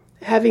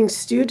having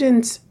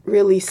students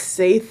really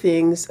say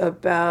things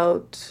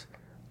about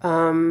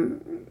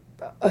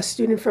a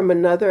student from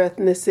another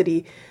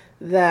ethnicity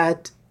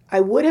that I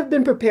would have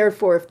been prepared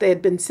for if they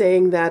had been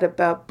saying that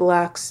about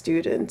Black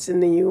students in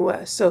the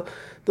U.S. So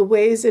the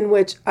ways in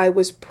which I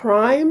was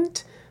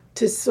primed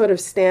to sort of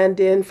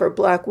stand in for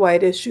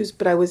Black-white issues,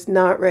 but I was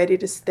not ready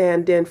to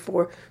stand in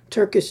for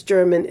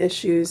Turkish-German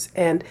issues,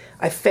 and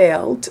I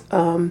failed.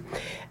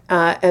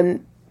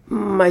 And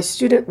my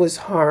student was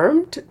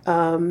harmed.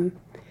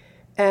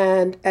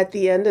 And at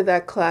the end of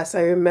that class,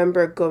 I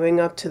remember going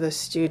up to the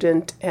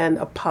student and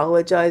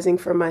apologizing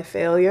for my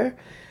failure.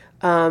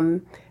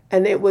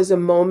 And it was a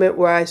moment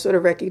where I sort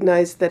of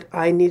recognized that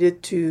I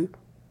needed to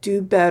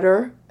do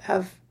better,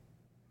 have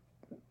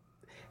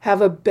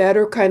a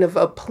better kind of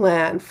a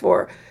plan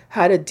for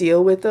how to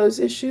deal with those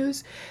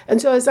issues.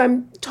 And so as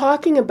I'm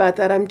talking about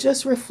that, I'm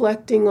just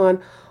reflecting on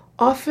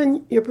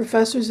often your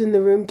professors in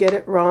the room get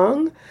it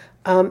wrong,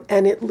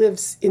 and it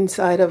lives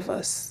inside of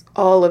us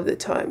all of the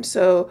time.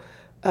 So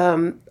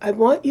I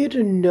want you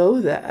to know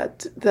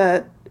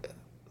that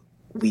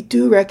we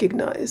do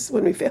recognize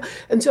when we fail.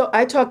 And so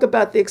I talk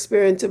about the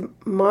experience of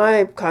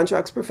my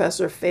contracts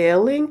professor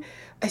failing.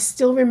 I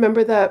still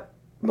remember that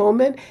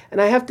moment. And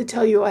I have to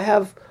tell you, I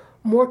have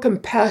more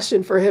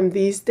compassion for him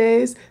these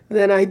days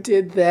than I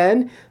did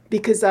then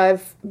because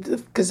of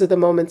the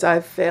moments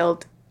I've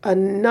failed.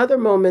 Another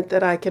moment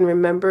that I can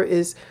remember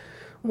is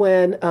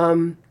when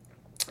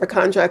a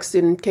contract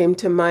student came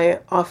to my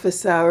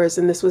office hours,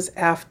 and this was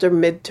after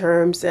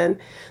midterms, and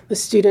the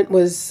student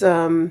was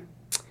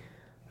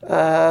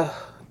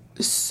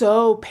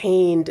so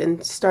pained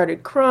and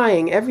started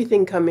crying,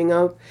 everything coming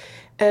up.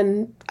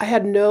 And I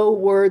had no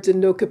words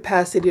and no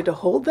capacity to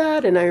hold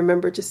that. And I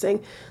remember just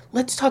saying,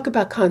 let's talk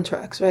about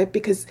contracts, right?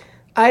 Because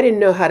I didn't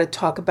know how to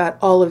talk about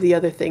all of the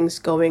other things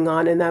going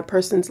on in that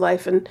person's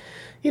life. And,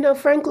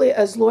 frankly,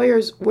 as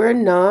lawyers, we're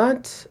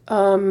not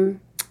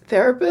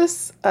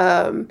therapists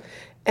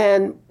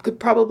and could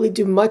probably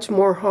do much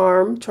more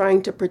harm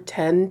trying to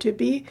pretend to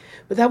be.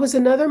 But that was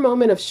another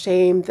moment of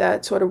shame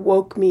that sort of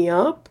woke me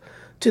up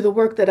to the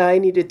work that I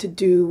needed to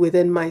do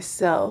within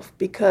myself,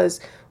 because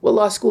what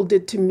law school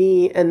did to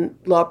me and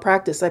law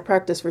practice, I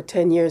practiced for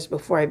 10 years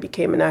before I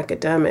became an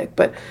academic,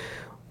 but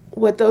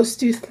what those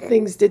two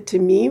things did to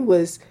me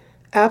was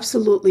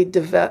absolutely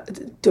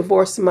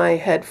divorce my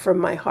head from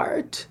my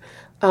heart.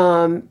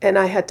 And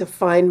I had to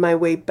find my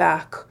way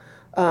back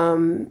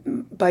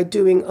by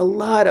doing a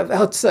lot of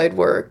outside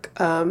work.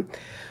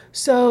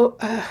 So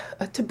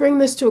to bring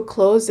this to a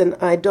close, and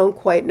I don't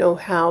quite know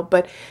how,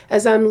 but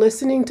as I'm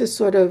listening to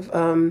sort of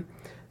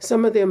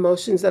some of the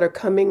emotions that are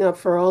coming up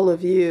for all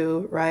of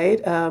you, right,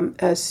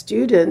 as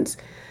students,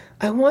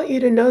 I want you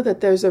to know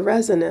that there's a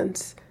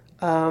resonance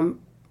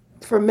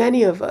for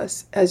many of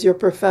us as your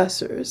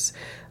professors.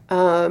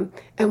 And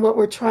what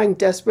we're trying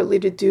desperately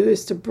to do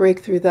is to break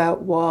through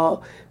that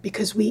wall,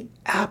 because we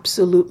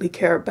absolutely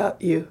care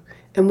about you,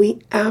 and we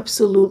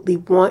absolutely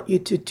want you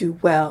to do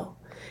well.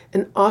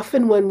 And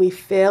often when we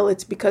fail,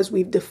 it's because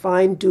we've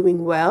defined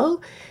doing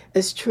well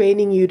as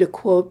training you to,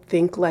 quote,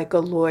 think like a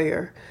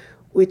lawyer,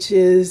 which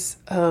is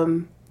a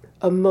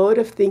mode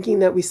of thinking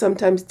that we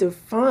sometimes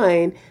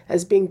define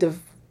as being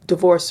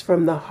divorced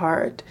from the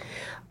heart.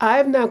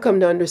 I've now come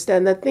to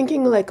understand that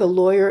thinking like a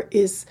lawyer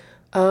is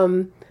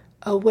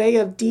a way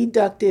of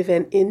deductive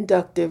and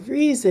inductive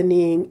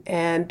reasoning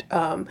and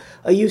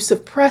a use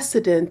of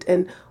precedent,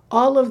 and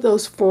all of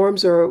those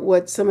forms are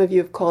what some of you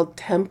have called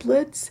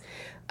templates.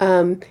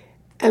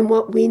 And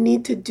what we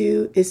need to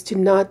do is to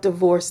not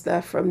divorce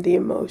that from the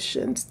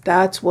emotions.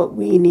 That's what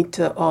we need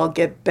to all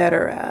get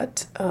better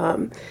at.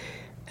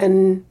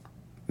 And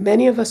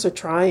many of us are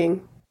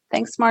trying.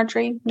 Thanks,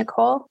 Marjorie.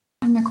 Nicole?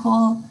 I'm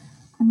Nicole.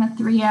 I'm a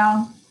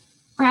 3L.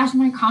 Perhaps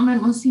my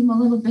comment will seem a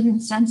little bit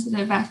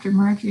insensitive after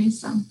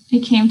Marjorie's. It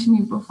came to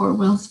me before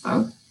Will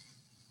spoke.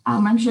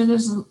 I'm sure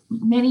there's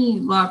many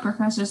law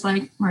professors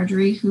like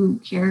Marjorie who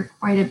care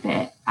quite a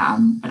bit.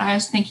 But I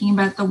was thinking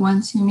about the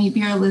ones who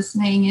maybe are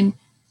listening and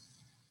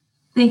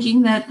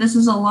thinking that this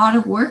is a lot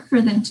of work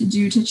for them to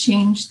do to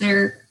change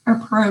their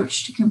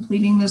approach to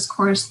completing this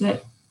course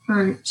to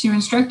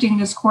instructing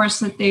this course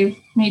that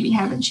they maybe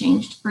haven't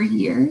changed for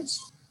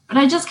years. But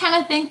I just kind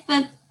of think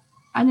that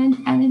an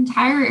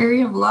entire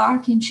area of law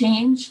can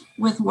change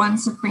with one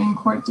Supreme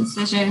Court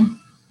decision.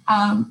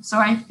 So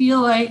I feel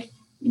like,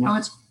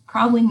 it's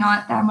probably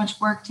not that much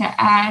work to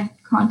add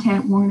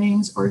content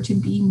warnings or to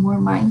be more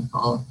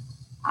mindful.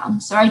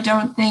 So I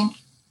don't think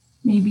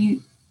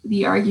maybe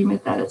the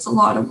argument that it's a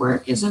lot of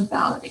work is a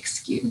valid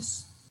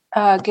excuse.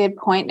 Good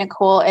point,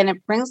 Nicole. And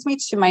it brings me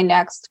to my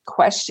next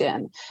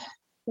question.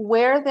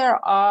 where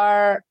there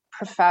are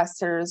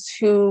professors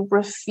who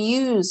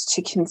refuse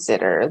to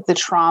consider the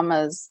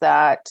traumas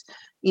that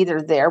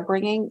either they're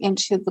bringing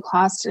into the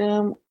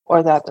classroom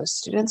or that their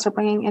students are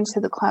bringing into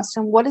the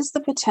classroom, what is the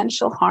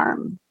potential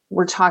harm?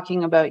 We're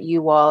talking about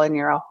you all, and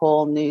you're a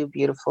whole new,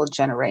 beautiful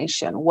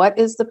generation. What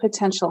is the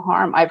potential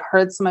harm? I've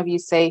heard some of you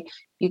say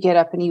you get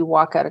up and you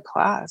walk out of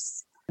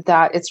class,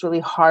 that it's really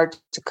hard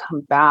to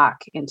come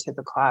back into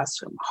the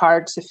classroom,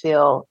 hard to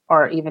feel,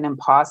 or even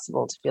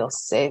impossible to feel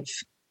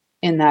safe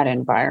in that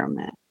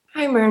environment.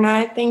 Hi,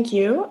 Myrna. Thank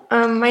you.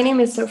 My name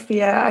is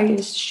Sophia. I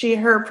use she,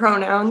 her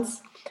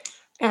pronouns,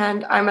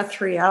 and I'm a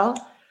 3L.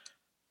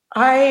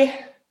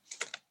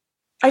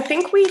 I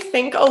think we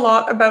think a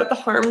lot about the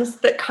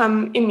harms that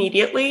come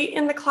immediately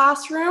in the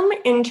classroom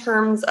in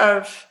terms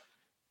of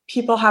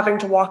people having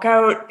to walk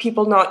out,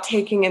 people not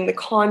taking in the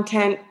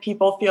content,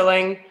 people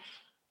feeling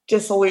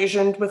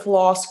disillusioned with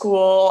law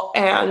school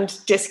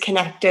and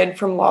disconnected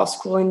from law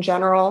school in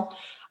general.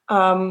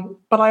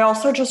 But I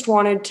also just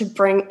wanted to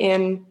bring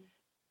in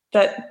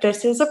that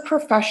this is a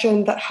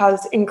profession that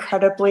has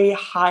incredibly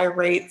high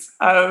rates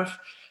of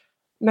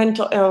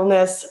mental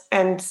illness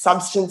and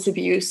substance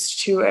abuse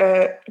to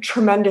a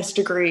tremendous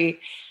degree.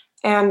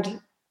 And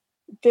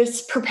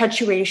this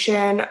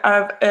perpetuation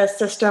of a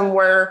system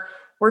where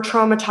we're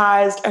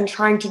traumatized and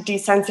trying to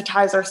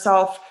desensitize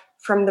ourselves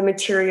from the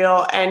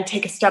material and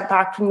take a step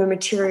back from the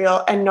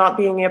material and not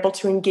being able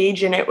to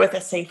engage in it with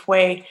a safe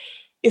way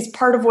is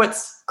part of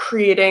what's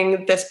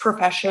creating this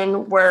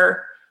profession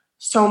where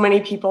so many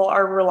people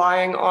are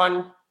relying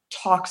on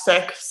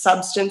toxic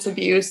substance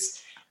abuse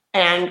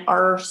and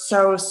are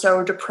so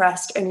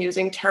depressed and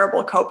using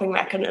terrible coping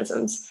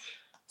mechanisms.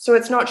 So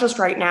it's not just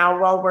right now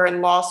while we're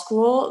in law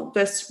school.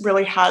 This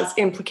really has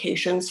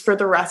implications for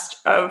the rest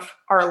of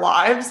our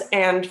lives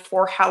and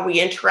for how we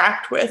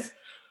interact with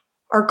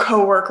our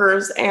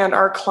coworkers and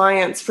our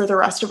clients for the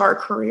rest of our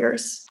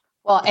careers.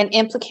 Well, and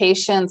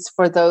implications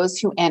for those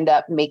who end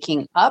up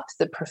making up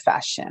the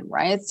profession,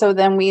 right? So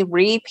then we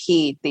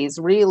repeat these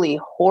really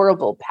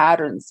horrible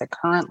patterns that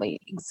currently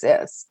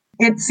exist.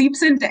 It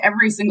seeps into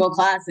every single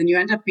class, and you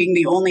end up being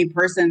the only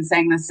person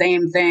saying the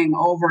same thing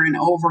over and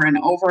over and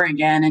over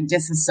again and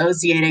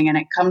disassociating. And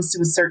it comes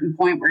to a certain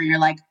point where you're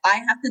like,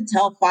 I have to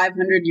tell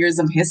 500 years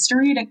of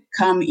history to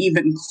come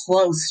even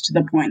close to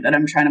the point that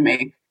I'm trying to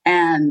make.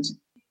 And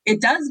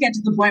it does get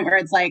to the point where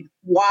it's like,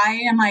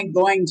 why am I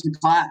going to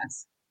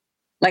class?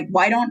 Like,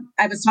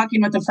 I was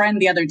talking with a friend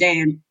the other day,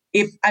 and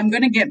if I'm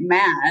going to get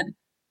mad,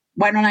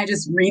 why don't I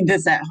just read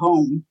this at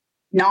home,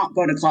 not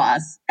go to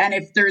class? And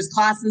if there's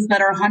classes that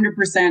are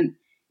 100%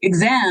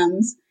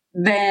 exams,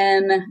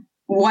 then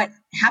what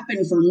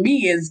happened for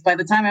me is by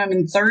the time I'm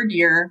in third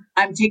year,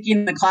 I'm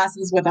taking the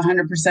classes with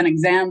 100%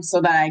 exams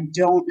so that I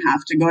don't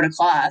have to go to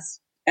class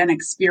and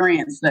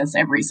experience this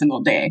every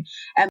single day.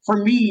 And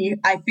for me,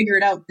 I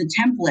figured out the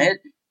template.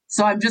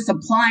 So I'm just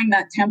applying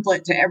that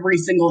template to every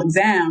single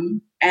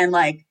exam and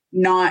like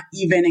not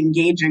even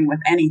engaging with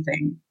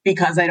anything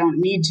because I don't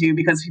need to,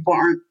 because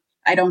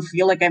I don't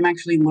feel like I'm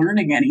actually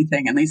learning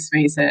anything in these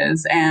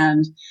spaces.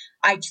 And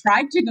I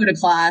tried to go to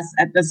class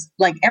at this,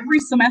 like every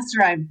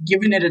semester I've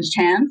given it a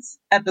chance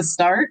at the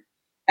start,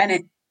 and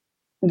it,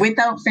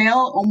 without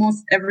fail,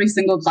 almost every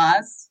single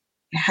class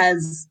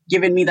has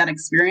given me that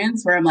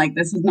experience where I'm like,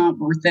 this is not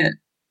worth it.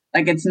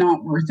 Like, it's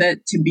not worth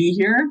it to be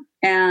here.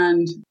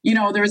 And, you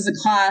know, there was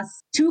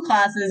two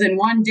classes in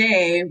one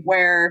day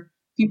where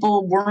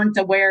people weren't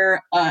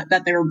aware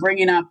that they were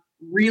bringing up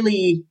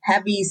really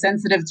heavy,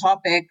 sensitive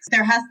topics.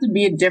 There has to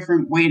be a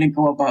different way to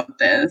go about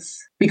this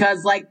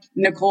because, like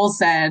Nicole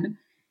said,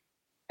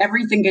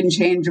 everything can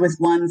change with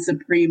one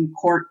Supreme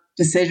Court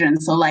decision.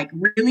 So, like,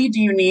 really,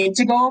 do you need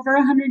to go over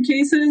 100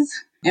 cases?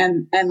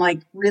 And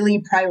like,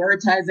 really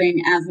prioritizing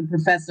as a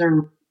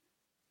professor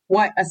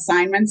what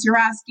assignments you're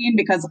asking,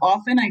 because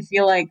often I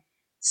feel like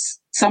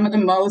some of the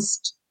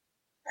most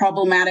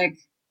problematic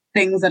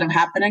things that have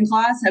happened in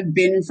class have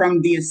been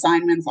from the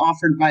assignments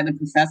offered by the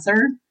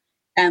professor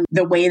and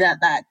the way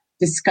that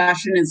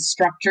discussion is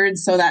structured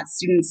so that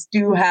students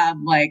do have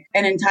like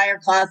an entire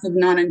class of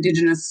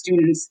non-Indigenous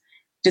students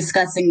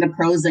discussing the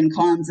pros and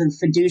cons of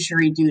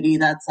fiduciary duty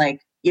that's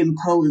like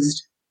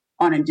imposed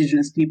on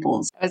Indigenous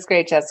peoples. That was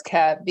great,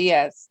 Jessica.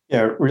 VS.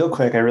 Yeah, real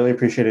quick, I really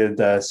appreciated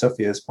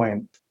Sophia's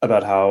point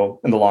about how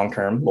in the long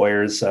term,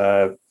 lawyers,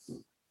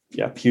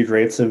 huge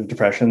rates of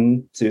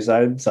depression,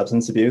 suicide,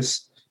 substance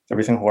abuse,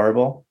 everything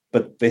horrible.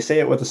 But they say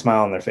it with a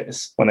smile on their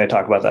face when they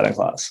talk about that in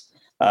class.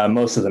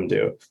 Most of them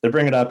do. They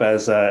bring it up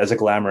as a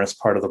glamorous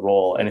part of the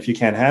role. And if you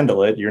can't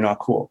handle it, you're not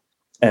cool.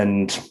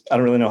 And I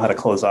don't really know how to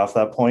close off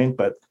that point,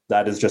 but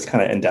that is just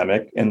kind of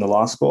endemic in the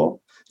law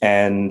school.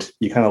 And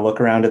you kind of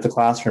look around at the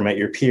classroom at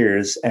your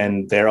peers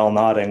and they're all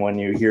nodding when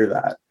you hear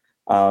that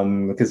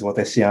because what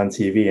they see on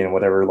TV and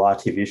whatever law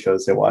TV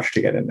shows they watch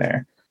to get in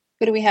there.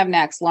 Who do we have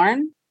next?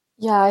 Lauren?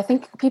 Yeah, I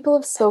think people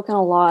have spoken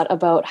a lot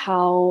about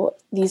how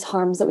these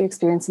harms that we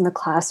experience in the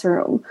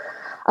classroom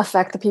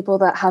affect the people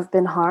that have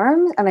been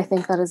harmed. And I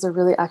think that is a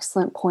really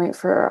excellent point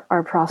for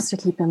our profs to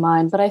keep in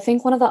mind. But I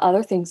think one of the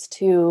other things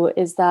too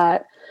is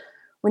that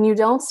when you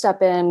don't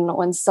step in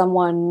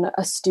when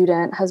a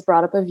student has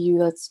brought up a view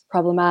that's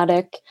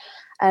problematic,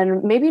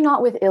 and maybe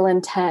not with ill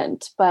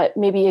intent, but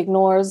maybe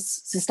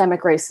ignores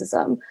systemic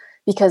racism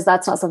because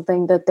that's not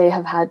something that they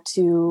have had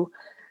to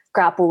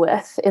grapple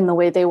with in the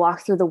way they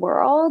walk through the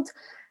world,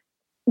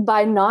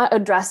 by not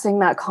addressing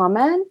that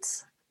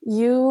comment,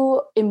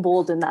 you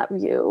embolden that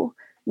view,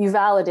 you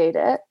validate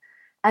it,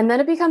 and then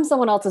it becomes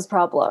someone else's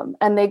problem.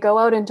 And they go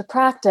out into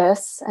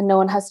practice and no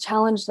one has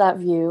challenged that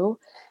view.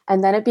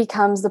 And then it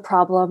becomes the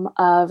problem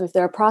of, if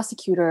they're a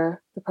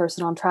prosecutor, the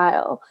person on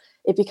trial.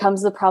 It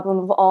becomes the problem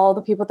of all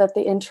the people that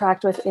they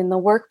interact with in the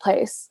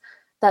workplace,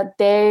 that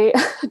they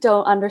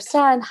don't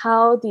understand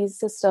how these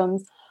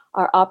systems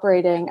are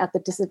operating at the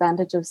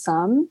disadvantage of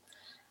some.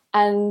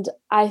 And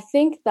I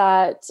think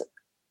that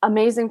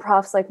amazing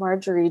profs like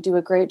Marjorie do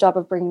a great job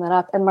of bringing that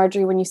up. And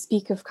Marjorie, when you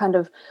speak of kind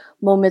of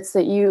moments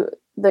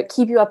that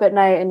keep you up at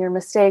night and your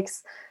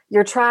mistakes,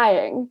 you're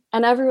trying,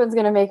 and everyone's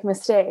going to make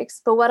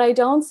mistakes. But what I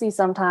don't see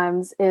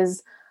sometimes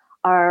is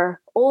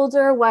our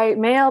older white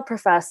male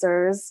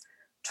professors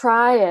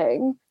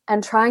trying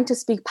to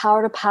speak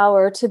power to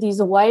power to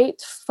these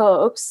white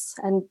folks,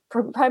 and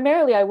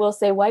primarily, I will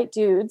say, white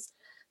dudes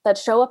that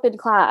show up in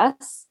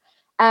class.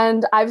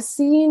 And I've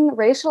seen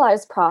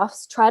racialized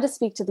profs try to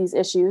speak to these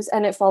issues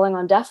and it falling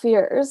on deaf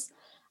ears.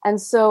 And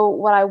so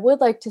what I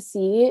would like to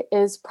see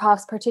is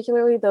profs,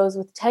 particularly those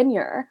with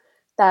tenure,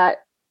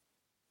 that,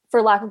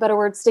 for lack of a better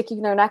word,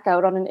 sticking their neck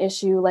out on an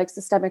issue like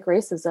systemic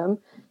racism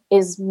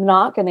is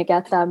not going to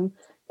get them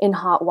in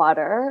hot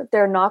water.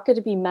 They're not going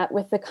to be met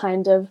with the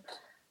kind of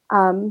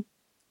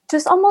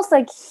just almost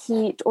like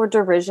heat or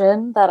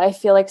derision that I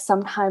feel like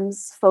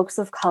sometimes folks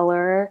of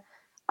color,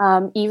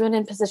 even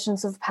in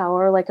positions of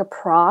power, like a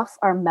prof,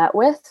 are met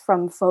with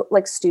from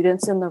like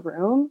students in the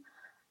room.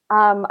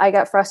 I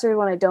get frustrated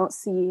when I don't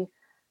see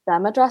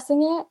them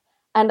addressing it.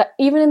 And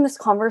even in this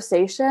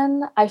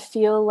conversation, I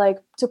feel like,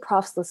 to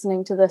profs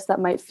listening to this that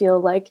might feel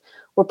like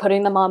we're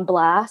putting them on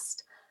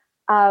blast,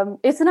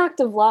 it's an act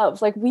of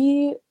love. Like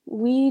we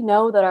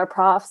know that our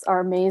profs are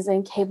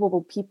amazing,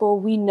 capable people.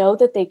 We know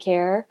that they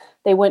care.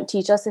 They wouldn't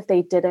teach us if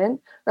they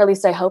didn't, or at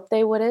least I hope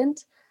they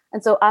wouldn't.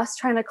 And so us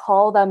trying to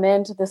call them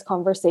into this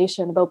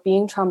conversation about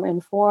being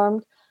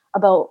trauma-informed,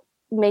 about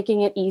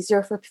making it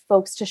easier for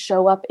folks to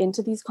show up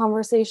into these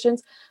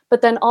conversations,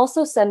 but then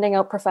also sending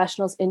out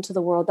professionals into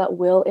the world that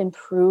will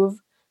improve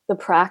the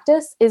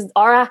practice, is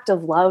our act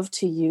of love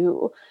to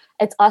you.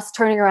 It's us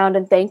turning around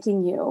and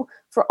thanking you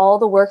for all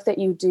the work that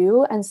you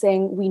do and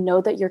saying, we know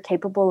that you're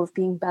capable of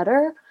being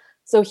better.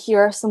 So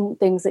here are some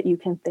things that you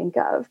can think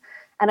of.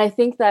 And I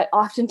think that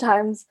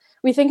oftentimes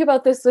we think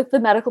about this with the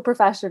medical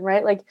profession,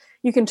 right? Like,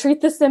 you can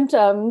treat the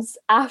symptoms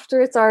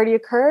after it's already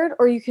occurred,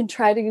 or you can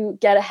try to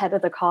get ahead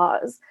of the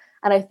cause.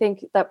 And I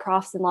think that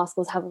profs in law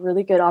schools have a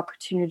really good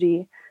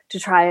opportunity to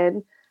try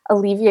and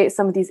alleviate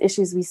some of these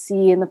issues we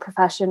see in the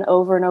profession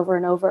over and over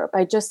and over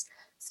by just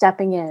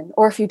stepping in.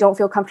 Or if you don't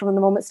feel comfortable in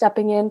the moment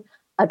stepping in,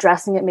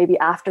 addressing it maybe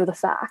after the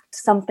fact,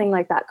 something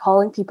like that,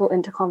 calling people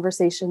into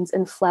conversations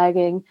and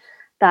flagging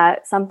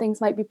that some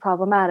things might be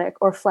problematic,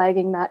 or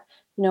flagging that,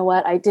 you know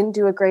what, I didn't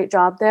do a great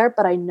job there,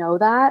 but I know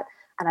that,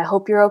 and I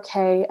hope you're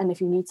okay. And if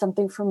you need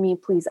something from me,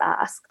 please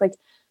ask. Like,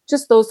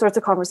 just those sorts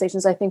of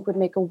conversations, I think, would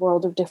make a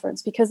world of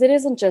difference, because it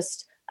isn't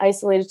just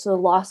isolated to the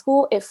law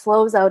school. It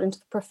flows out into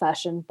the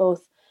profession,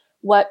 both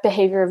what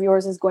behavior of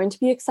yours is going to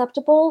be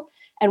acceptable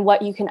and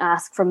what you can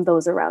ask from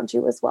those around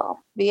you as well.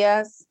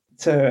 Yes.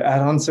 To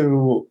add on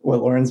to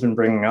what Lauren's been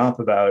bringing up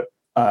about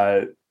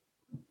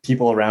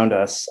people around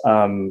us,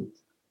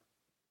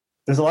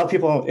 there's a lot of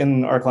people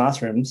in our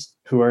classrooms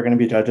who are going to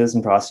be judges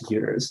and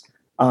prosecutors.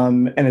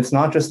 And it's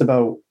not just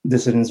about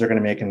decisions they're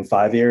going to make in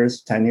 5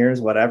 years, 10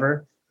 years,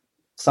 whatever.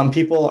 Some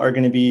people are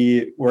going to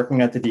be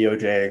working at the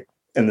DOJ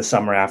in the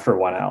summer after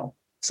 1L.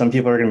 Some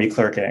people are going to be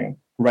clerking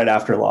right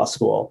after law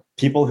school.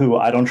 People who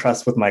I don't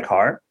trust with my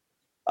car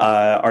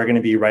are going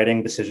to be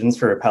writing decisions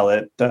for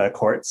appellate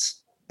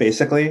courts,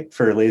 basically,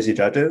 for lazy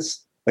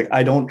judges. Like,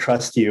 I don't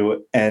trust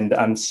you, and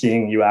I'm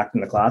seeing you act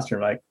in the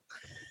classroom. Like,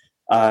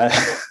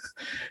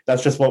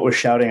 that's just what was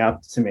shouting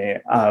up to me.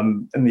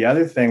 And the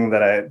other thing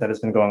that has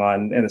been going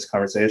on in this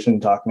conversation,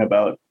 talking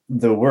about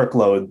the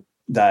workload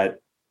that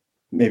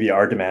maybe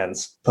our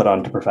demands put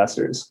onto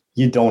professors.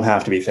 You don't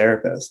have to be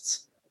therapists.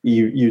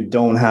 You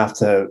don't have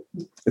to,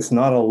 it's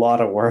not a lot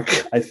of work,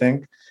 I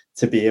think,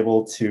 to be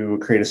able to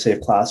create a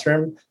safe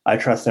classroom. I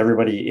trust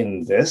everybody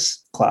in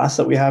this class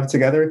that we have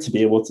together to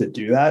be able to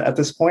do that at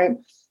this point.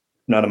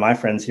 None of my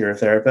friends here are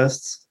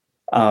therapists,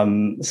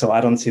 so I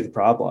don't see the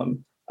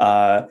problem.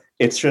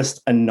 It's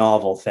just a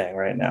novel thing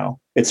right now.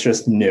 It's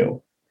just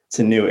new. It's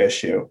a new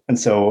issue. And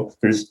so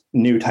there's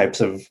new types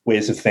of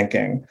ways of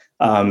thinking.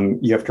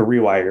 You have to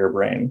rewire your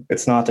brain.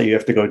 It's not that you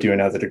have to go do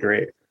another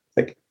degree.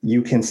 Like,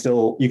 you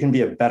can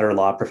be a better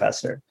law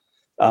professor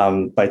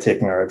by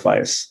taking our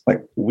advice.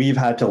 Like, we've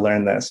had to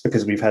learn this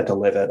because we've had to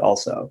live it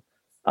also.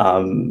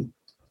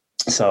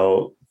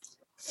 So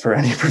for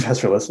any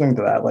professor listening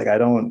to that, like, I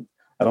don't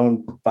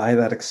buy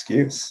that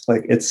excuse.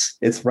 Like,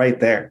 it's right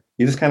there.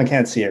 You just kind of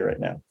can't see it right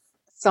now.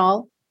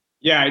 Saul?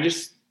 Yeah,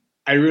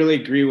 I really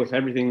agree with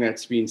everything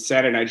that's being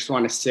said. And I just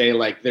want to say,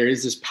 like, there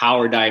is this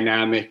power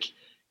dynamic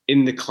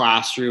in the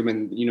classroom,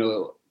 and,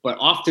 but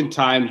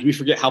oftentimes we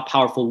forget how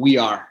powerful we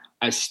are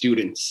as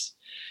students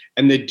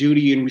and the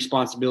duty and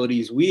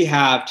responsibilities we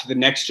have to the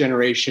next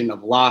generation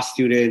of law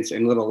students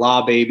and little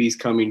law babies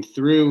coming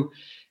through.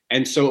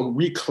 And so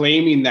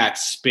reclaiming that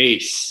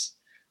space,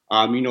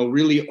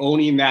 really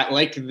owning that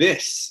like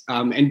this,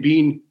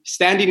 and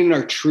standing in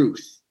our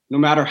truth, no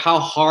matter how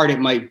hard it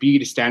might be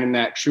to stand in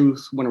that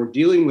truth when we're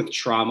dealing with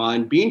trauma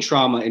and being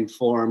trauma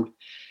informed.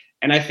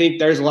 And I think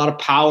there's a lot of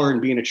power in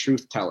being a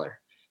truth teller.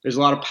 There's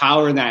a lot of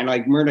power in that. And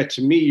like, Myrna,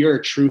 to me, you're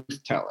a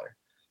truth teller,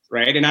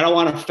 right? And I don't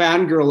want to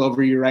fangirl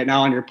over you right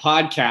now on your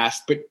podcast,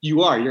 but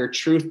you're a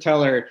truth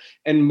teller.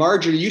 And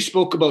Marjorie, you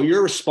spoke about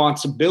your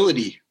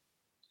responsibility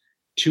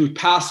to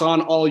pass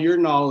on all your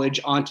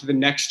knowledge onto the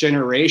next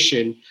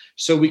generation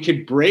so we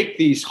could break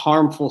these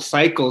harmful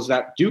cycles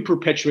that do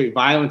perpetuate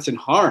violence and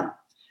harm.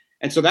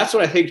 And so that's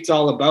what I think it's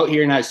all about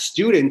here. And as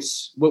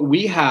students, what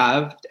we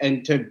have,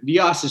 and to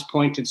Vias's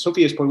point and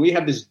Sophia's point, we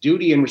have this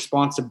duty and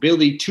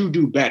responsibility to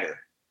do better,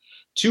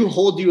 to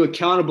hold you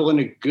accountable in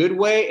a good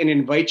way and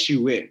invite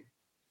you in,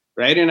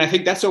 right? And I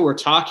think that's what we're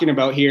talking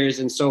about here is,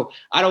 and so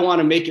I don't want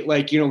to make it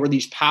like, we're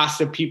these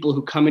passive people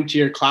who come into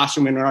your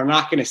classroom and are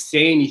not going to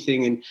say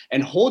anything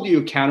and hold you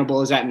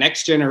accountable as that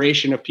next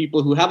generation of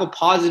people who have a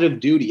positive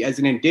duty. As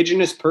an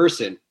Indigenous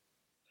person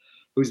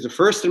who's the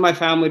first in my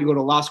family to go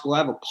to law school, I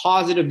have a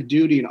positive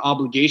duty and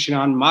obligation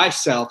on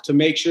myself to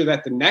make sure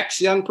that the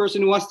next young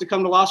person who wants to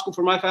come to law school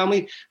for my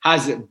family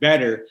has it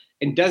better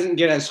and doesn't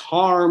get as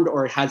harmed,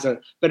 or has a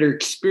better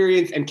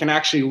experience and can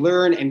actually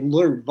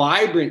learn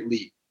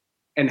vibrantly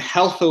and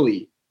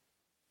healthily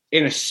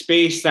in a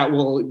space that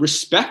will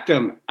respect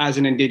them as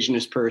an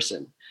Indigenous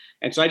person.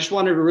 And so I just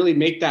wanted to really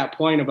make that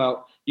point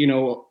about,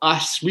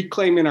 us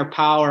reclaiming our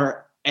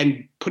power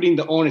and putting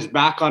the onus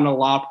back on the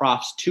law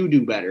profs to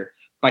do better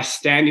by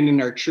standing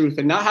in our truth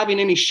and not having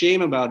any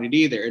shame about it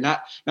either.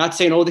 Not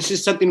saying, oh, this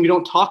is something we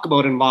don't talk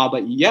about in law,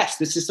 but yes,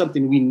 this is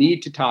something we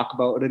need to talk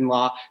about in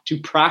law, to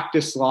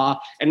practice law,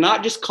 and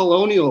not just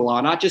colonial law,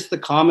 not just the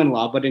common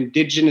law, but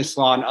Indigenous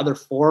law and other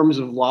forms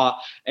of law,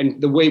 and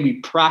the way we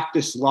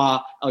practice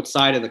law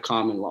outside of the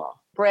common law.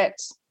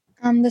 Britt.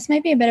 This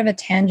might be a bit of a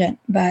tangent,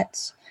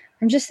 but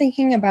I'm just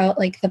thinking about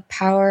like the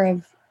power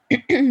of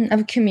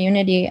of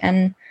community.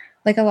 And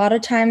like a lot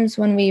of times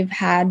when we've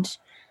had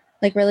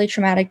like really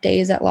traumatic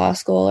days at law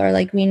school, or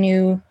like we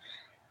knew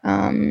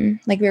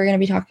like we were going to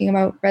be talking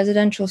about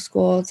residential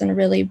schools in a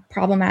really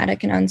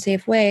problematic and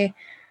unsafe way,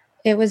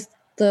 it was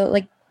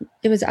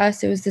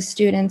us, it was the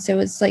students, it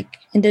was like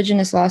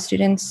Indigenous law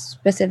students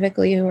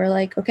specifically who were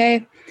like,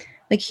 okay,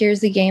 like here's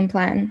the game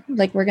plan,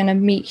 like we're going to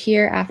meet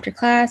here after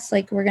class,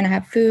 like we're going to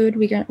have food,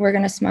 we're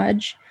going to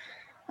smudge,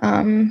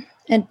 and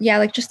yeah,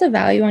 like just the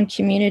value on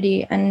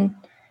community. And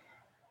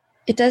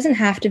it doesn't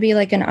have to be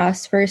like an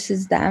us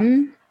versus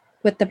them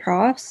with the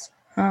profs.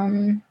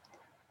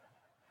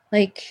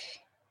 Like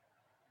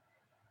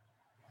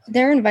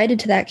they're invited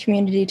to that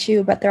community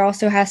too, but there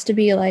also has to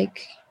be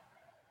like,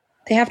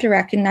 they have to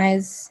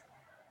recognize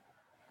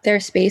their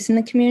space in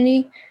the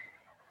community.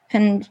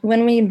 And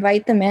when we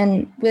invite them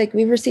in,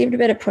 we've received a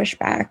bit of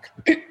pushback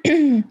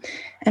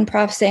and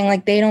profs saying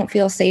like they don't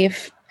feel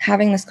safe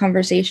having this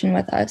conversation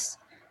with us.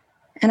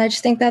 And I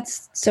just think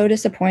that's so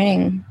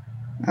disappointing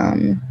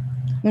when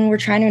we're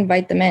trying to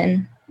invite them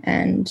in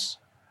and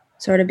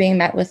sort of being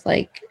met with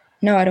like,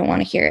 no, I don't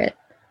want to hear it.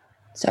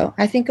 So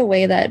I think a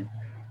way that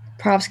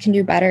profs can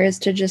do better is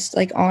to just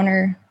like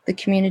honor the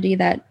community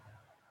that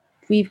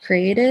we've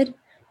created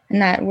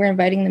and that we're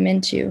inviting them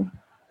into.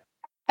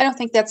 I don't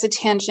think that's a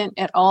tangent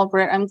at all,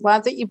 Britt. I'm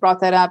glad that you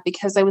brought that up,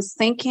 because I was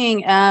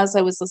thinking, as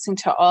I was listening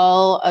to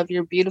all of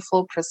your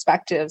beautiful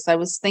perspectives, I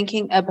was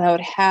thinking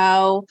about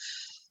how,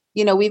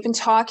 we've been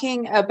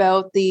talking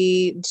about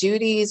the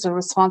duties or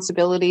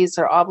responsibilities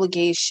or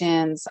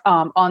obligations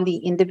on the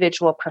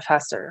individual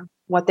professor,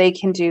 what they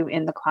can do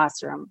in the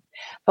classroom.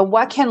 But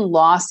what can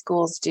law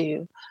schools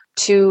do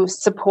to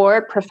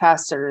support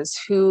professors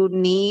who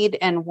need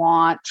and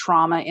want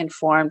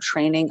trauma-informed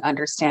training,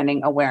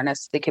 understanding,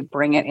 awareness? They could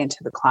bring it into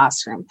the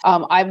classroom.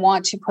 I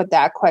want to put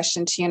that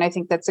question to you, and I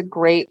think that's a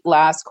great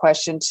last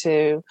question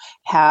to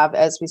have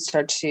as we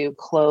start to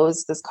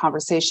close this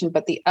conversation.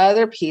 But the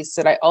other piece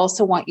that I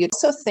also want you to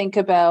also think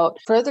about,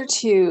 further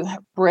to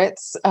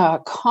Britt's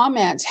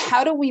comment,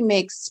 how do we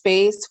make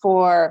space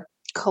for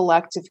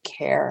collective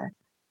care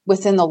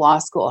within the law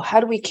school?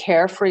 How do we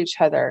care for each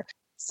other?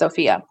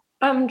 Sophia.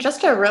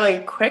 Just a really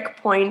quick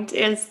point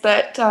is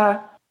that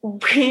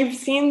we've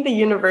seen the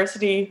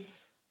university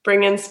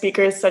bring in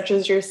speakers such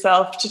as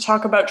yourself to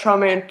talk about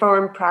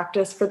trauma-informed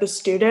practice for the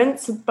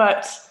students,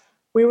 but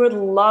we would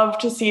love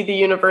to see the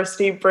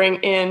university bring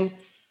in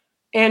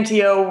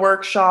anti-O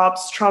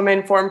workshops,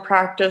 trauma-informed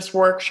practice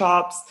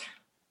workshops,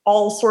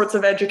 all sorts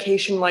of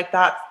education like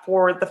that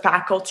for the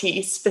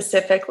faculty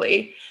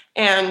specifically.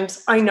 And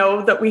I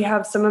know that we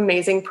have some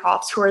amazing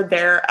profs who are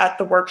there at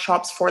the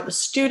workshops for the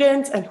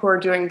students and who are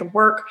doing the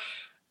work.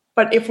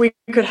 But if we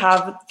could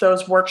have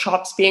those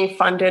workshops being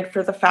funded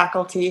for the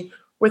faculty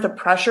with a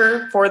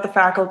pressure for the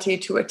faculty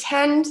to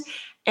attend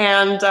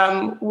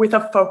and with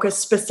a focus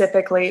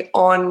specifically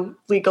on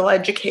legal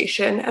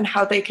education and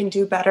how they can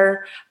do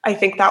better, I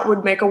think that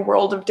would make a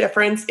world of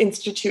difference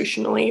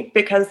institutionally,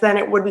 because then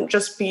it wouldn't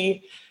just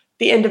be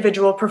the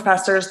individual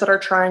professors that are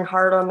trying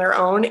hard on their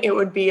own. It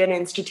would be an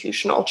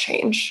institutional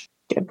change.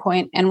 Good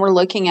point. And we're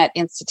looking at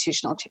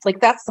institutional change.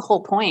 Like, that's the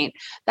whole point.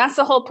 That's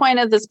the whole point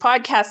of this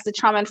podcast, The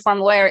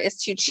Trauma-Informed Lawyer,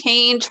 is to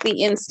change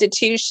the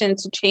institution,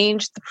 to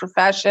change the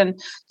profession,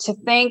 to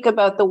think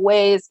about the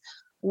ways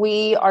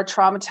we are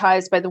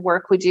traumatized by the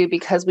work we do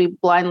because we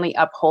blindly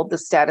uphold the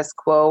status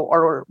quo,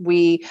 or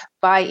we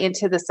buy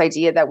into this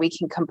idea that we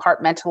can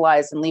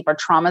compartmentalize and leave our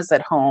traumas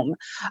at home,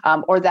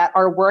 or that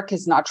our work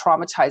is not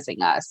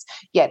traumatizing us.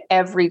 Yet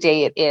every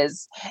day it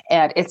is.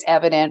 And it's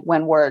evident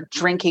when we're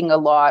drinking a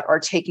lot or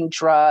taking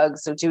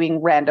drugs or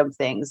doing random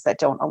things that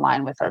don't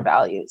align with our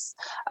values.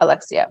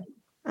 Alexia.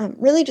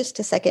 Really just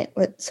to second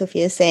what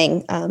Sophia is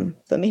saying,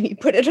 but maybe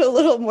put it a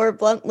little more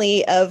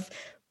bluntly of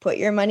put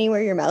your money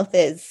where your mouth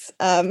is.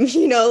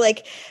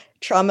 Like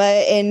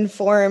trauma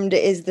informed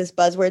is this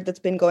buzzword that's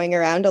been going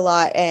around a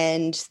lot,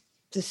 and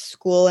the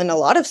school and a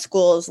lot of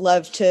schools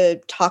love to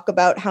talk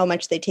about how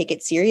much they take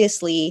it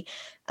seriously.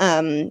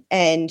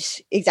 And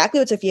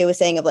exactly what Sophia was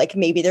saying of like,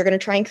 maybe they're going to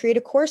try and create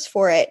a course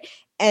for it.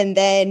 And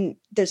then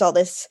there's all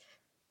this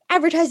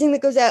advertising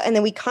that goes out, and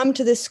then we come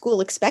to this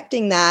school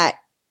expecting that,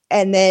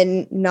 and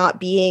then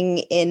not being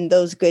in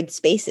those good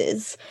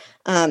spaces.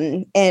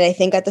 And I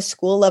think at the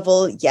school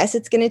level, yes,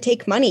 it's going to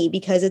take money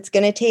because it's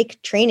going to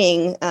take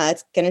training.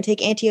 It's going to take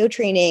Antio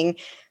training.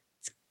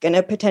 It's going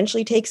to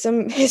potentially take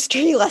some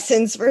history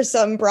lessons for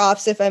some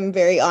profs, if I'm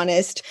very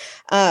honest.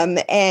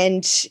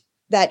 And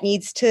that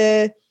needs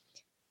to,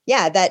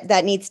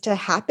 that needs to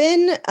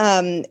happen.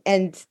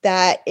 And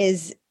that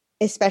is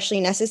especially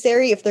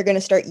necessary if they're going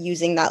to start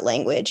using that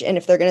language and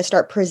if they're going to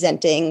start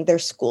presenting their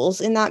schools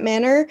in that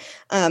manner.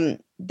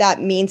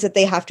 That means that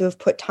they have to have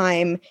put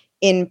time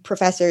in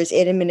professors,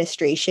 in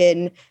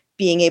administration,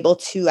 being able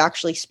to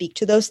actually speak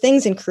to those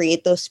things and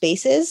create those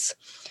spaces.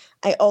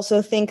 I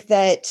also think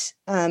that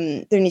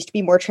there needs to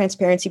be more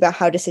transparency about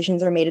how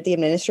decisions are made at the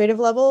administrative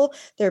level.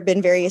 There have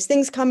been various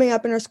things coming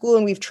up in our school,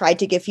 and we've tried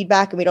to give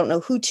feedback, and we don't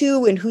know who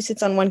to and who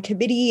sits on one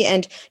committee,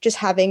 and just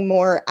having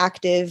more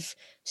active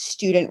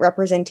student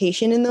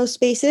representation in those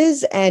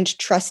spaces and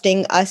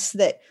trusting us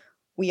that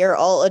we are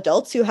all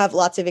adults who have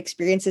lots of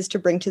experiences to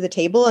bring to the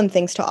table and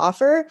things to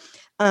offer.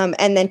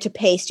 And then to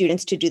pay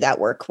students to do that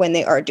work when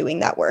they are doing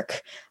that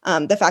work.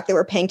 The fact that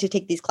we're paying to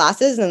take these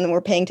classes and then we're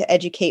paying to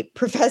educate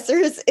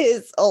professors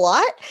is a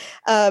lot.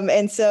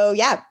 And so,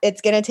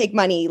 it's going to take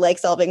money, like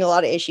solving a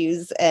lot of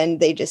issues, and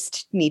they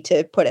just need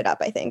to put it up,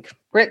 I think.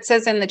 Britt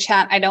says in the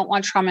chat, I don't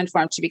want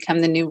trauma-informed to become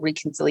the new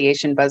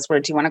reconciliation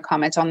buzzword. Do you want to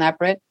comment on that,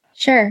 Britt?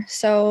 Sure.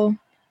 So,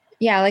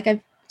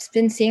 I've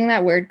been seeing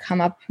that word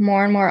come up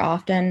more and more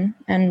often.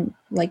 And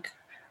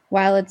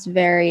while it's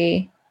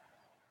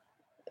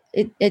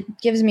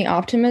it gives me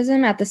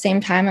optimism, at the same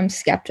time, I'm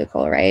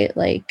skeptical, right?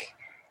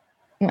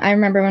 I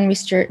remember when we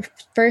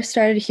first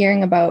started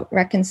hearing about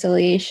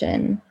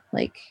reconciliation,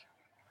 it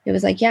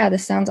was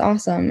this sounds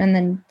awesome. And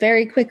then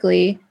very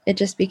quickly, it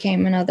just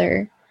became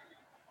another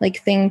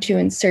thing to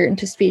insert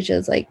into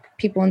speeches.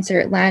 People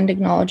insert land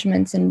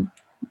acknowledgements and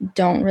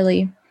don't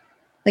really,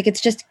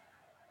 it's just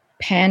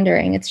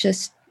pandering.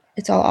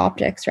 It's all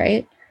optics,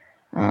 right?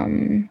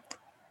 And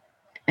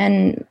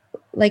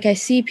I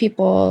see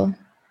people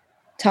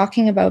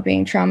talking about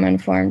being trauma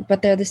informed,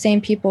 but they're the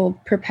same people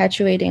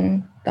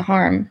perpetuating the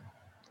harm.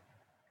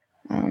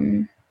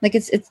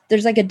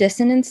 There's a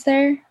dissonance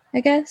there,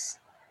 I guess.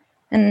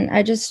 And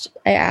I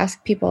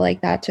ask people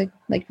like that to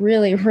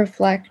really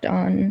reflect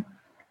on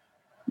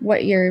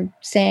what you're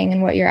saying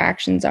and what your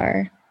actions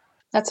are.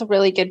 That's a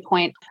really good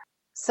point.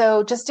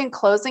 So just in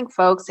closing,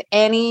 folks,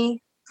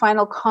 any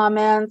final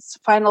comments,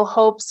 final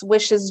hopes,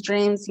 wishes,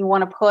 dreams you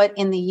want to put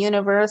in the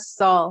universe,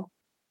 Saul?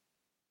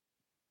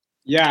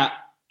 Yeah.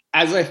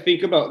 As I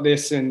think about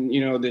this and,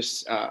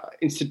 this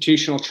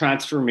institutional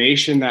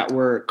transformation that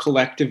we're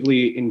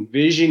collectively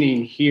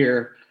envisioning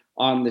here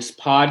on this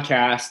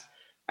podcast,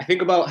 I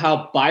think about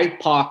how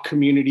BIPOC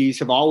communities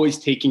have always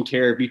taken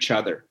care of each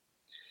other.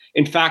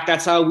 In fact,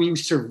 that's how we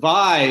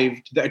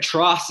survived the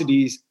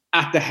atrocities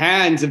at the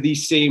hands of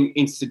these same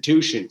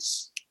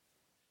institutions.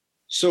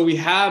 So we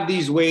have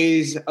these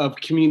ways of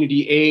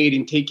community aid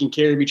and taking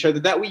care of each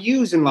other that we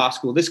use in law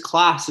school. This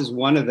class is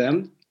one of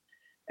them.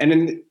 And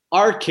in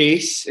our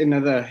case, in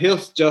the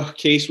Hilfsjoch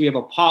case, we have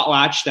a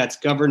potlatch that's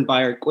governed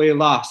by our Gwe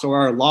law, so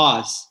our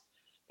laws.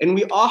 And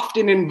we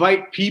often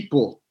invite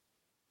people,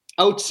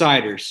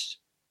 outsiders,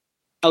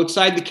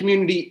 outside the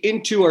community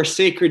into our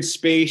sacred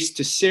space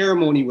to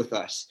ceremony with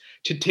us,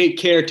 to take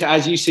care, to,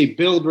 as you say,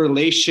 build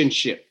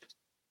relationship.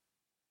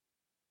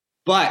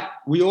 But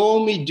we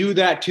only do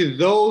that to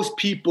those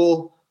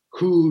people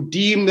who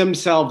deem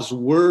themselves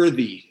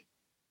worthy,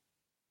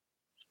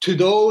 to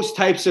those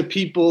types of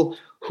people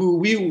who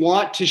we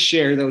want to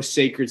share those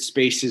sacred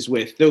spaces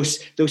with, those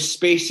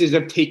spaces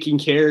of taking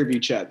care of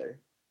each other.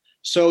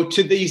 So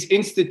to these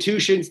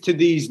institutions, to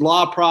these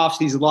law profs,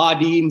 these law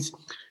deans,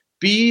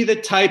 be the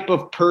type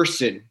of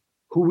person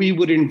who we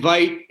would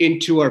invite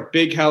into our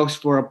big house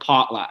for a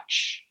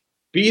potlatch.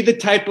 Be the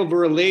type of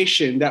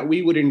relation that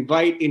we would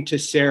invite into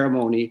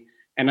ceremony.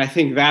 And I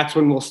think that's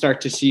when we'll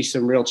start to see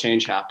some real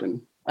change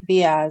happen.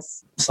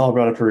 Diaz. Saul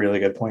brought up a really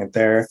good point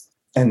there.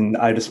 And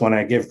I just want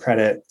to give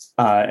credit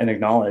and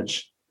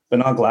acknowledge, but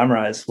not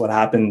glamorize, what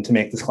happened to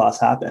make this class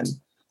happen.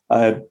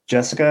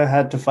 Jessica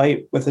had to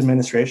fight with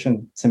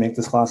administration to make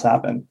this class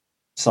happen.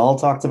 Saul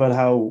talked about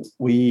how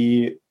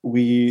we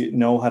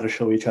know how to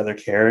show each other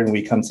care and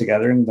we come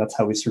together and that's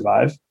how we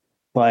survive.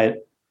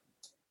 But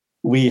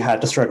we had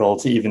to struggle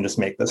to even just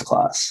make this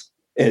class.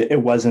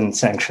 It wasn't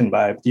sanctioned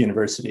by the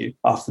university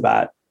off the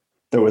bat.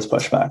 There was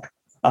pushback.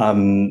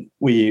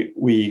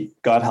 We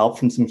got help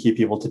from some key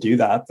people to do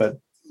that, but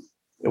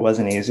it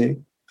wasn't easy.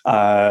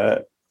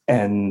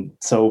 And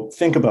so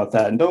think about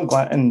that and don't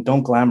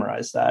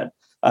glamorize that.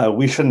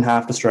 We shouldn't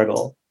have to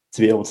struggle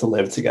to be able to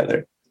live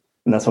together.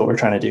 And that's what we're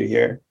trying to do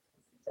here.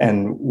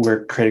 And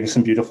we're creating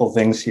some beautiful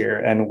things here.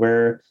 And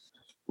we're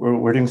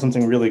doing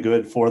something really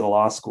good for the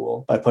law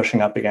school by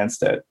pushing up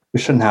against it. We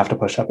shouldn't have to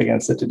push up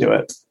against it to do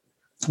it.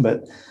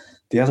 But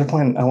the other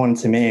point I wanted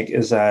to make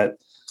is that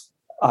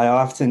I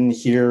often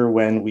hear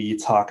when we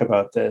talk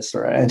about this,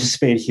 or I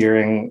anticipate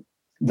hearing,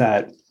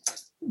 that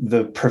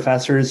the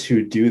professors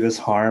who do this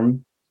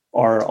harm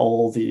are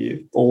all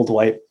the old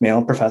white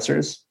male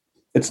professors.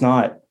 It's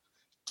not.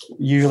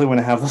 Usually when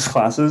I have those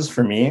classes,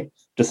 for me,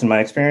 just in my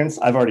experience,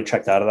 I've already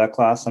checked out of that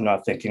class. I'm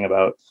not thinking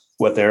about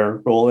what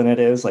their role in it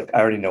is. Like, I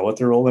already know what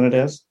their role in it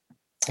is,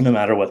 no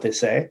matter what they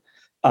say.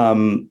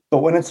 But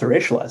when it's a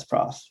racialized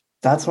prof,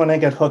 that's when I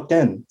get hooked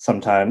in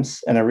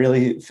sometimes. And I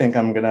really think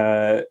I'm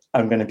gonna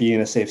be in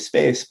a safe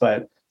space.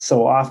 But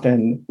so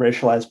often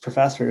racialized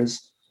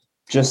professors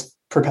just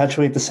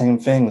perpetuate the same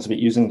things, but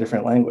using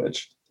different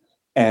language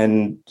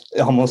and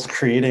almost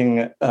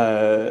creating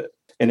an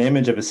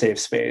image of a safe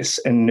space.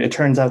 And it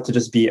turns out to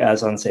just be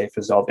as unsafe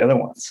as all the other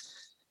ones.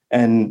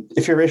 And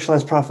if you're a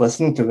racialized prof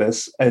listening to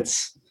this,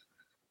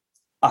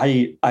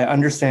 I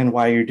understand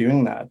why you're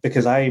doing that,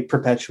 because I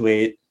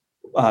perpetuate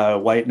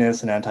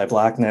whiteness and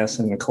anti-Blackness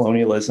and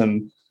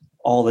colonialism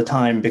all the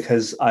time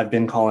because I've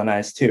been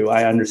colonized too.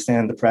 I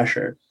understand the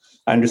pressure.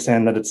 I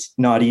understand that it's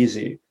not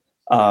easy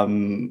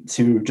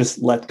to just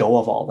let go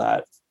of all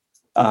that,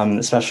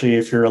 especially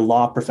if you're a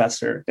law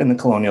professor in the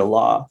colonial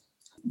law.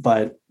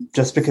 But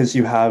just because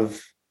you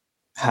have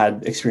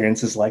had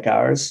experiences like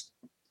ours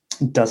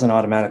doesn't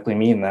automatically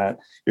mean that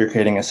you're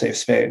creating a safe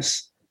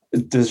space.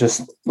 There's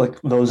just,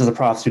 like, those are the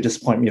profs who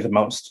disappoint me the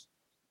most.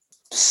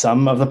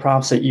 Some of the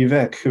profs at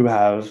UVic who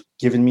have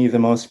given me the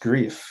most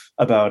grief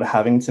about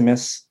having to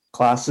miss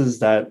classes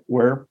that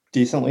were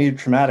decently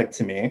traumatic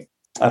to me.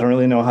 I don't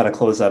really know how to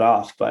close that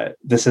off, but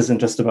this isn't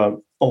just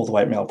about old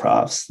white male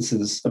profs. This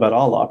is about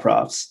all law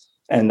profs.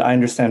 And I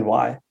understand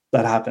why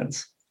that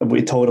happens.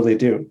 We totally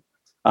do.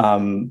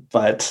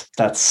 But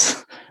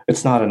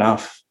it's not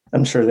enough.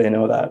 I'm sure they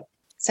know that.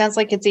 Sounds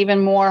like it's even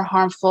more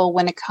harmful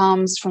when it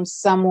comes from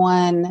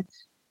someone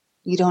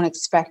you don't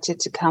expect it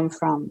to come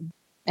from.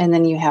 And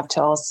then you have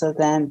to also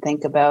then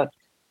think about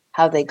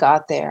how they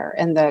got there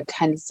and the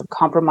kinds of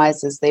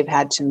compromises they've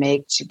had to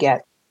make to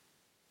get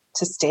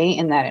to stay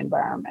in that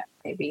environment,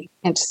 maybe,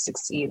 and to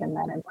succeed in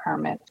that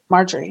environment.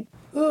 Marjorie.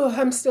 Oh,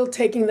 I'm still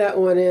taking that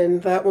one in.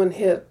 That one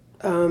hit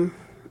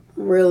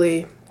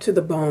really to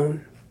the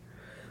bone.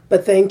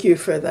 But thank you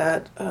for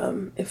that.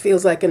 It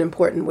feels like an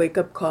important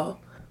wake-up call.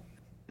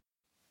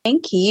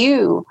 Thank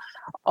you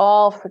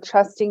all for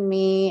trusting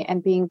me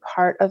and being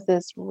part of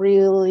this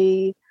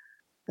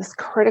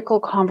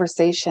critical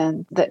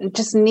conversation that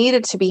just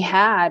needed to be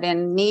had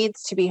and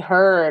needs to be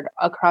heard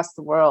across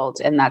the world.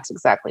 And that's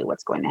exactly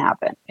what's going to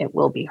happen. It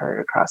will be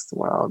heard across the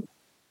world.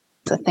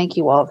 So thank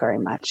you all very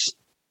much.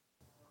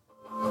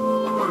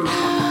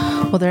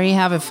 Well, there you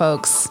have it,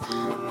 folks.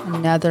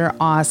 Another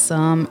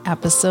awesome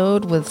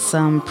episode with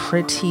some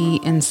pretty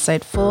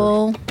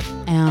insightful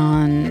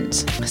and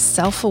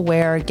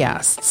self-aware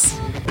guests.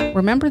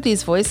 Remember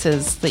these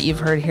voices that you've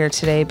heard here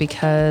today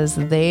because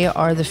they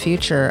are the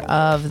future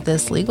of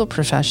this legal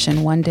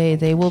profession. One day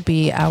they will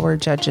be our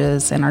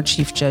judges and our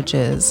chief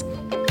judges.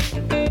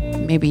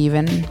 Maybe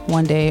even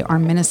one day our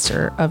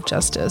minister of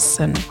justice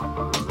and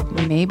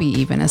maybe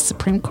even a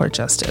Supreme Court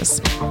justice.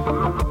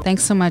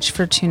 Thanks so much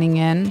for tuning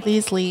in.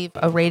 Please leave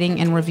a rating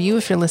and review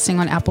if you're listening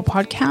on Apple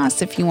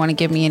Podcasts. If you want to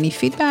give me any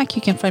feedback,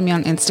 you can find me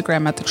on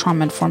Instagram at the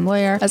Trauma Informed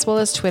Lawyer, as well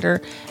as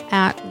Twitter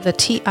at the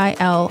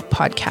TIL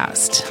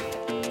Podcast.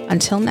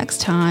 Until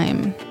next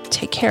time,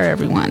 take care,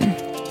 everyone.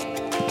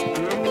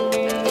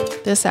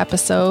 This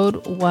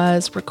episode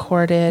was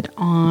recorded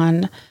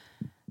on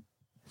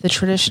the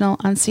traditional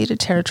unceded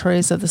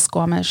territories of the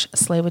Squamish,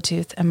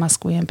 Tsleil-Waututh, and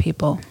Musqueam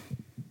people.